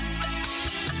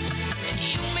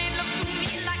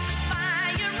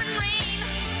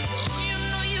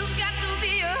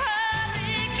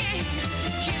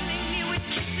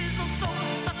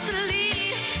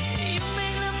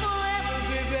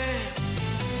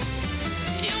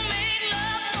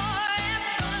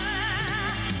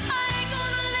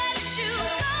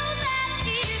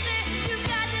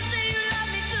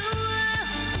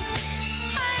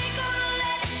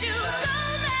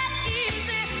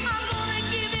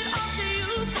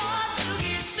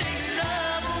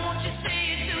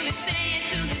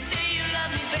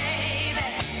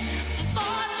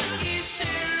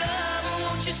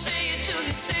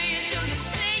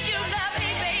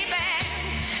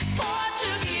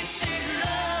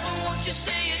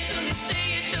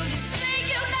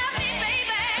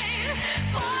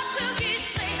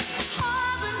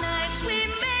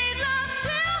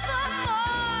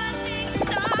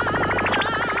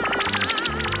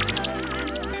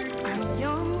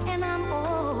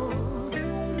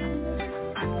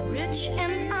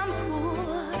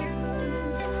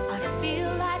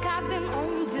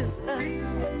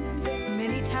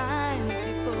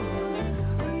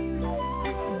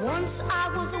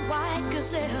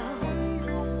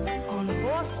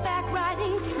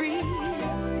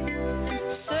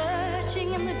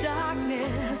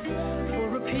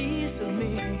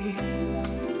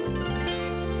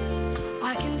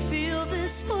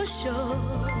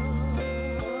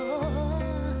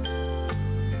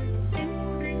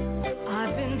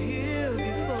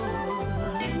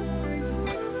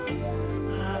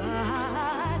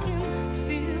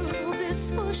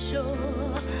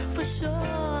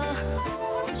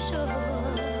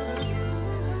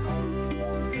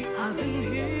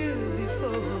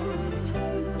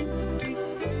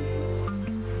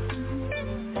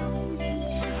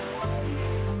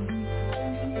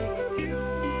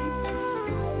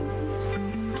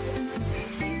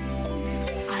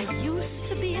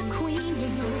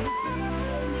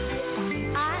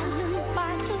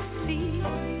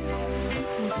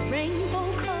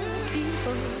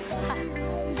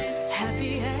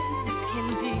 happy as can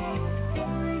be.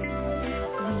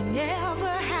 We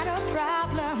never had a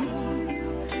problem.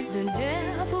 There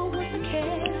never was a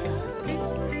care.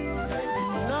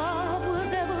 Love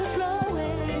was ever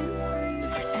flowing,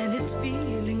 and it's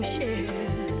feeling shared.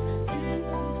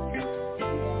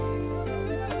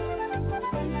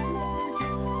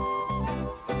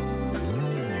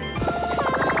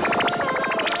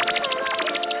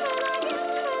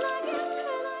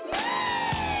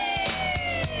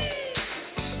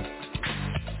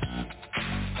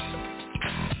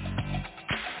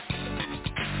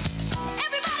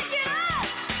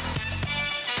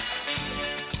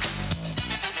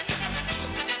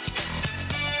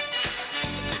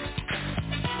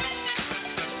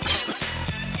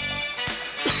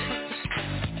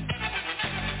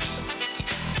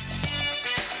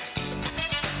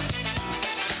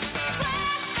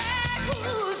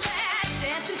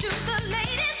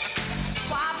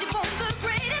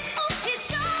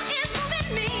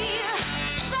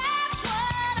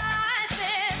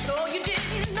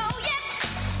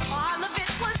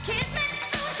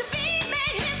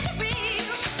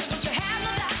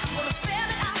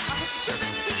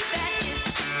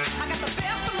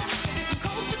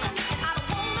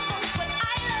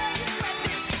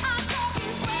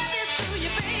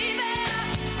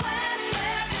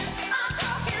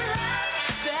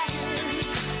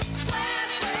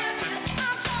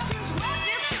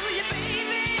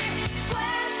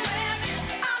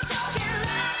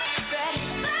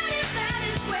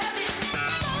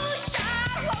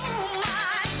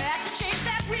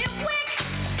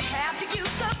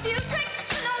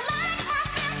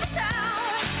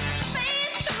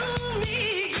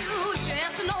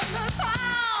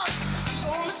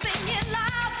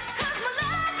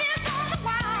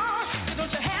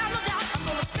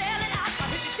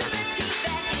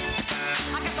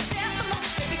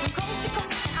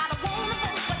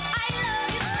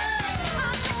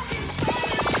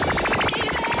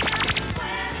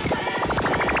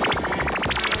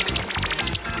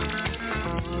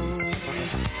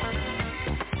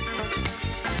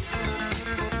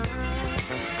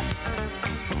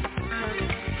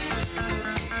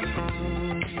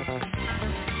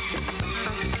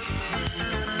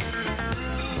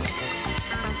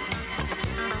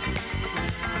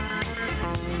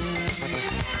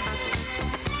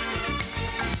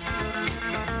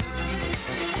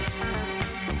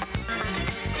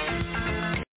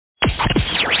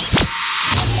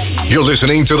 You're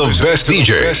listening to the best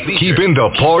DJ, keeping the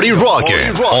party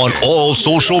rocking on all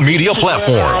social media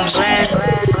platforms.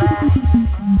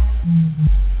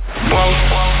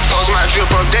 Post my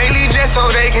drip up daily just so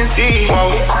they can see.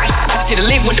 Get a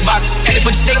link with the box, had to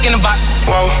put the stick in the box.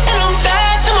 And I'm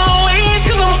back to my ways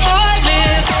 'cause I'm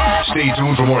heartless. Stay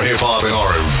tuned for more hip-hop and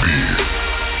R&B.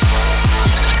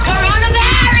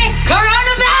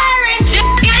 Coronavirus,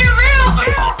 just get real.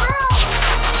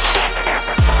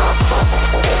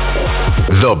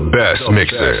 The best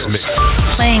mixes.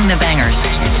 Playing the bangers.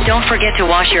 Don't forget to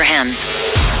wash your hands.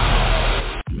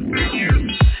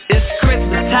 It's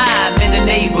Christmas time in the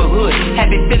neighborhood.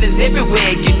 Happy feelings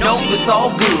everywhere, you know it's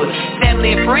all good.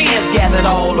 Family and friends gathered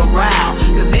all around,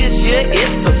 'cause this year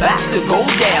it's about to go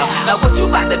down. Now what you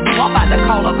about to do? I'm about to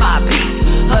call up my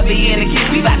peace. Hubby and the kids,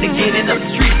 we about to get in the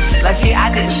streets. Like yeah, I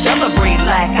didn't celebrate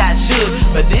like I should,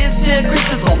 but this year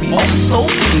Christmas gon' be oh so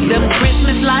good. Them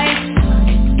Christmas lights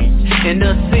in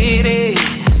the city,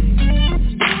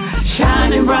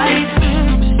 shining bright,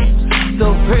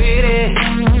 so pretty,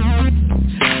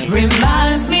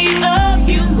 reminds me of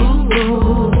you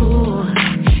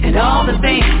and all the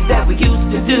things that we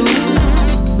used to do.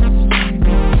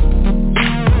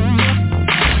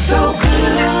 So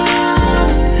good,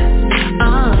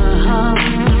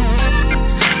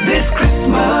 this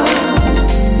Christmas,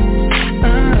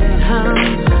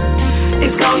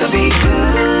 it's gonna be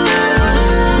good.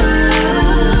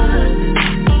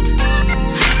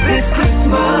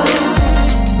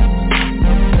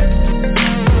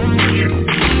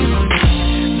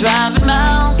 Driving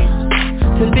out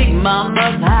to Big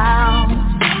Mama's house,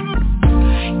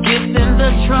 gifts in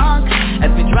the trunk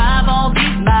as we drive all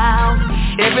these miles.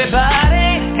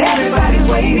 Everybody's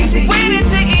waiting to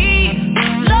eat.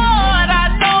 Lord, I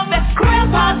know that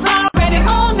Grandpa's already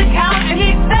on the couch and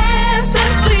he's fast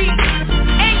asleep.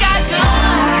 Ain't got time.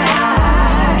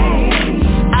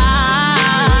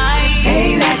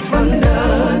 Ain't asked for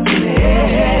nothing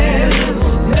else.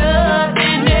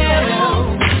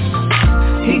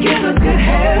 He gives us good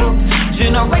health,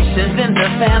 generations in the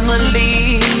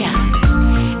family,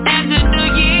 and the new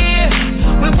year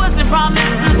we wasn't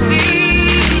promised to see.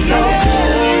 So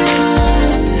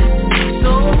good,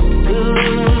 so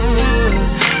good.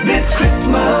 This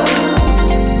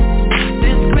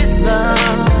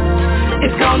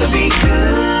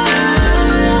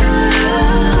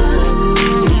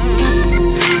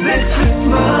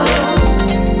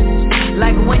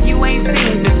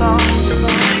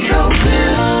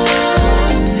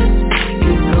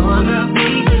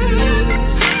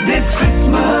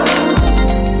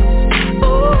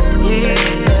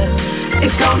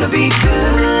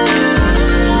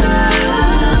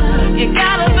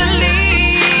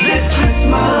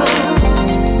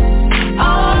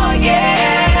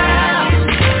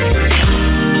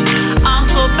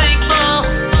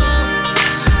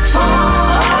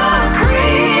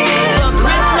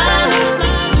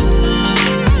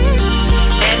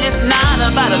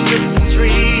by the Christmas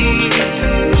tree.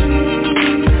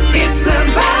 It's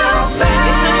about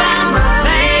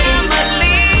family.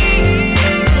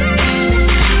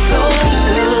 So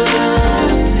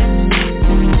good.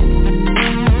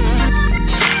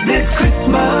 This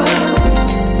Christmas,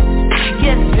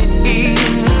 yes it is.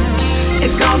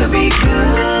 It's gonna be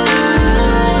good.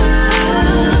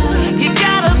 You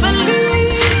gotta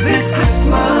believe this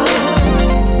Christmas,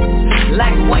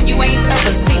 like one you ain't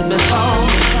ever seen before.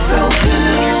 So good.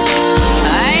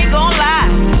 I ain't gonna lie,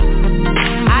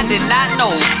 I did not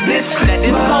know that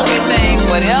this COVID thing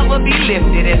would ever be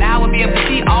lifted and I would be able to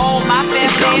see all my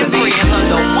family and friends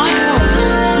under one roof.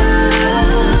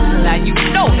 Now you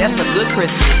know that's a good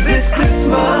Christmas. This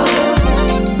Christmas.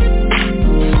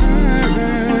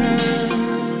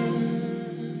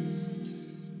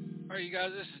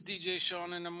 Guys, this is DJ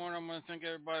Shaun in the morning. I want to thank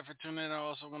everybody for tuning in. I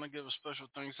also want to give a special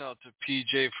thanks out to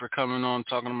PJ for coming on,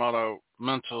 talking about our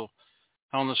mental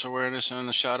wellness awareness, and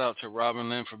a shout out to Robin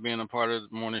Lynn for being a part of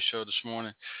the morning show this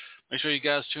morning. Make sure you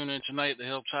guys tune in tonight, the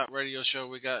Hilltop Radio Show.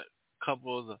 We got a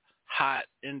couple of the hot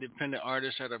independent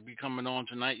artists that will be coming on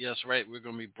tonight. Yes, right, we're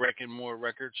going to be breaking more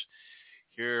records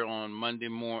here on Monday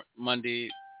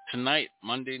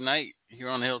night here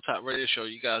on the Hilltop Radio Show.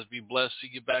 You guys be blessed. See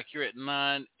you back here at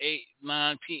 9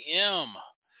 p.m.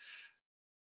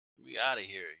 We out of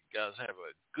here. You guys have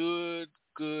a good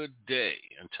day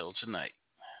until tonight.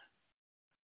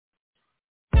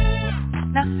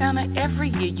 Now, Santa, every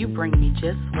year you bring me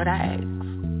just what I ask.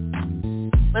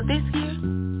 But this year,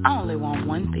 I only want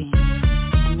one thing.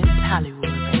 Miss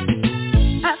Hollywood,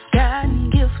 baby. I've gotten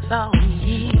gifts all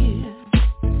year,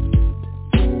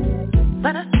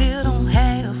 but I still don't